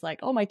one, it's like,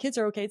 oh, my kids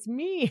are okay, it's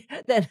me,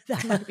 then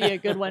that might be a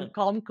good one.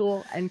 Calm,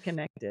 Cool, and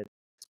Connected.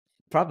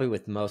 probably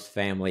with most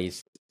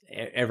families,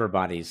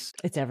 everybody's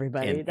It's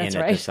everybody. in That's it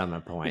right. to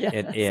some point. Yes,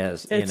 It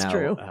is, it's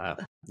true.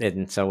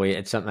 and so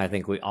it's something I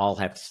think we all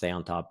have to stay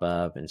on top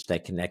of and stay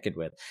connected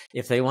with.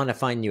 If they want to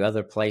find you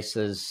other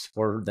places,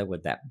 where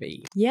would that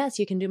be? Yes,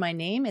 you can do my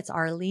name. It's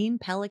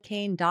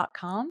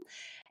arlenepellicane.com.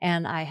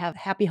 And I have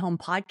Happy Home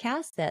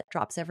podcast that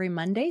drops every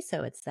Monday.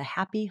 So it's the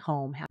Happy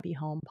Home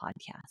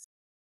podcast.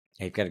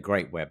 You've got a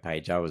great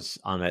webpage. I was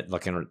on it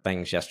looking at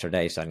things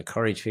yesterday, so I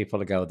encourage people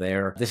to go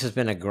there. This has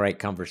been a great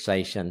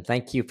conversation.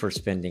 Thank you for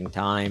spending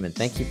time, and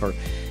thank you for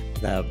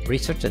the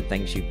research and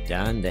things you've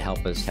done to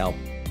help us help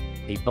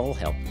people,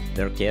 help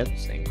their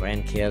kids and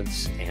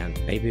grandkids, and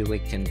maybe we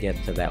can get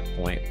to that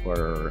point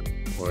where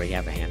we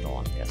have a handle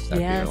on this.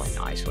 That'd be really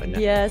nice, wouldn't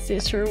it? Yes,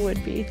 it sure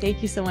would be.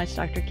 Thank you so much,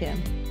 Dr.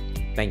 Kim.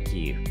 Thank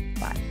you.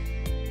 Bye.